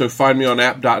can also find me on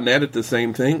app.net at the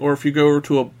same thing, or if you go over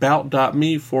to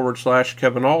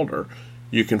about.me/Kevin Alder,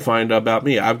 you can find about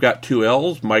me. I've got 2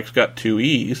 L's, Mike's got 2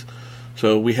 E's,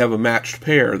 so we have a matched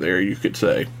pair there, you could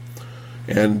say.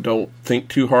 And don't think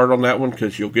too hard on that one,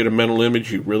 because you'll get a mental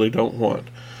image you really don't want.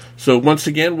 So once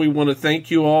again, we want to thank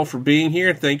you all for being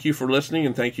here, thank you for listening,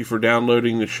 and thank you for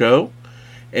downloading the show.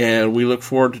 And we look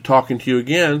forward to talking to you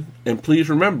again. And please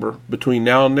remember, between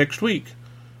now and next week,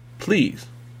 please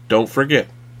don't forget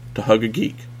to hug a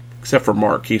geek. Except for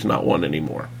Mark, he's not one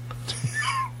anymore.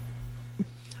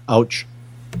 Ouch.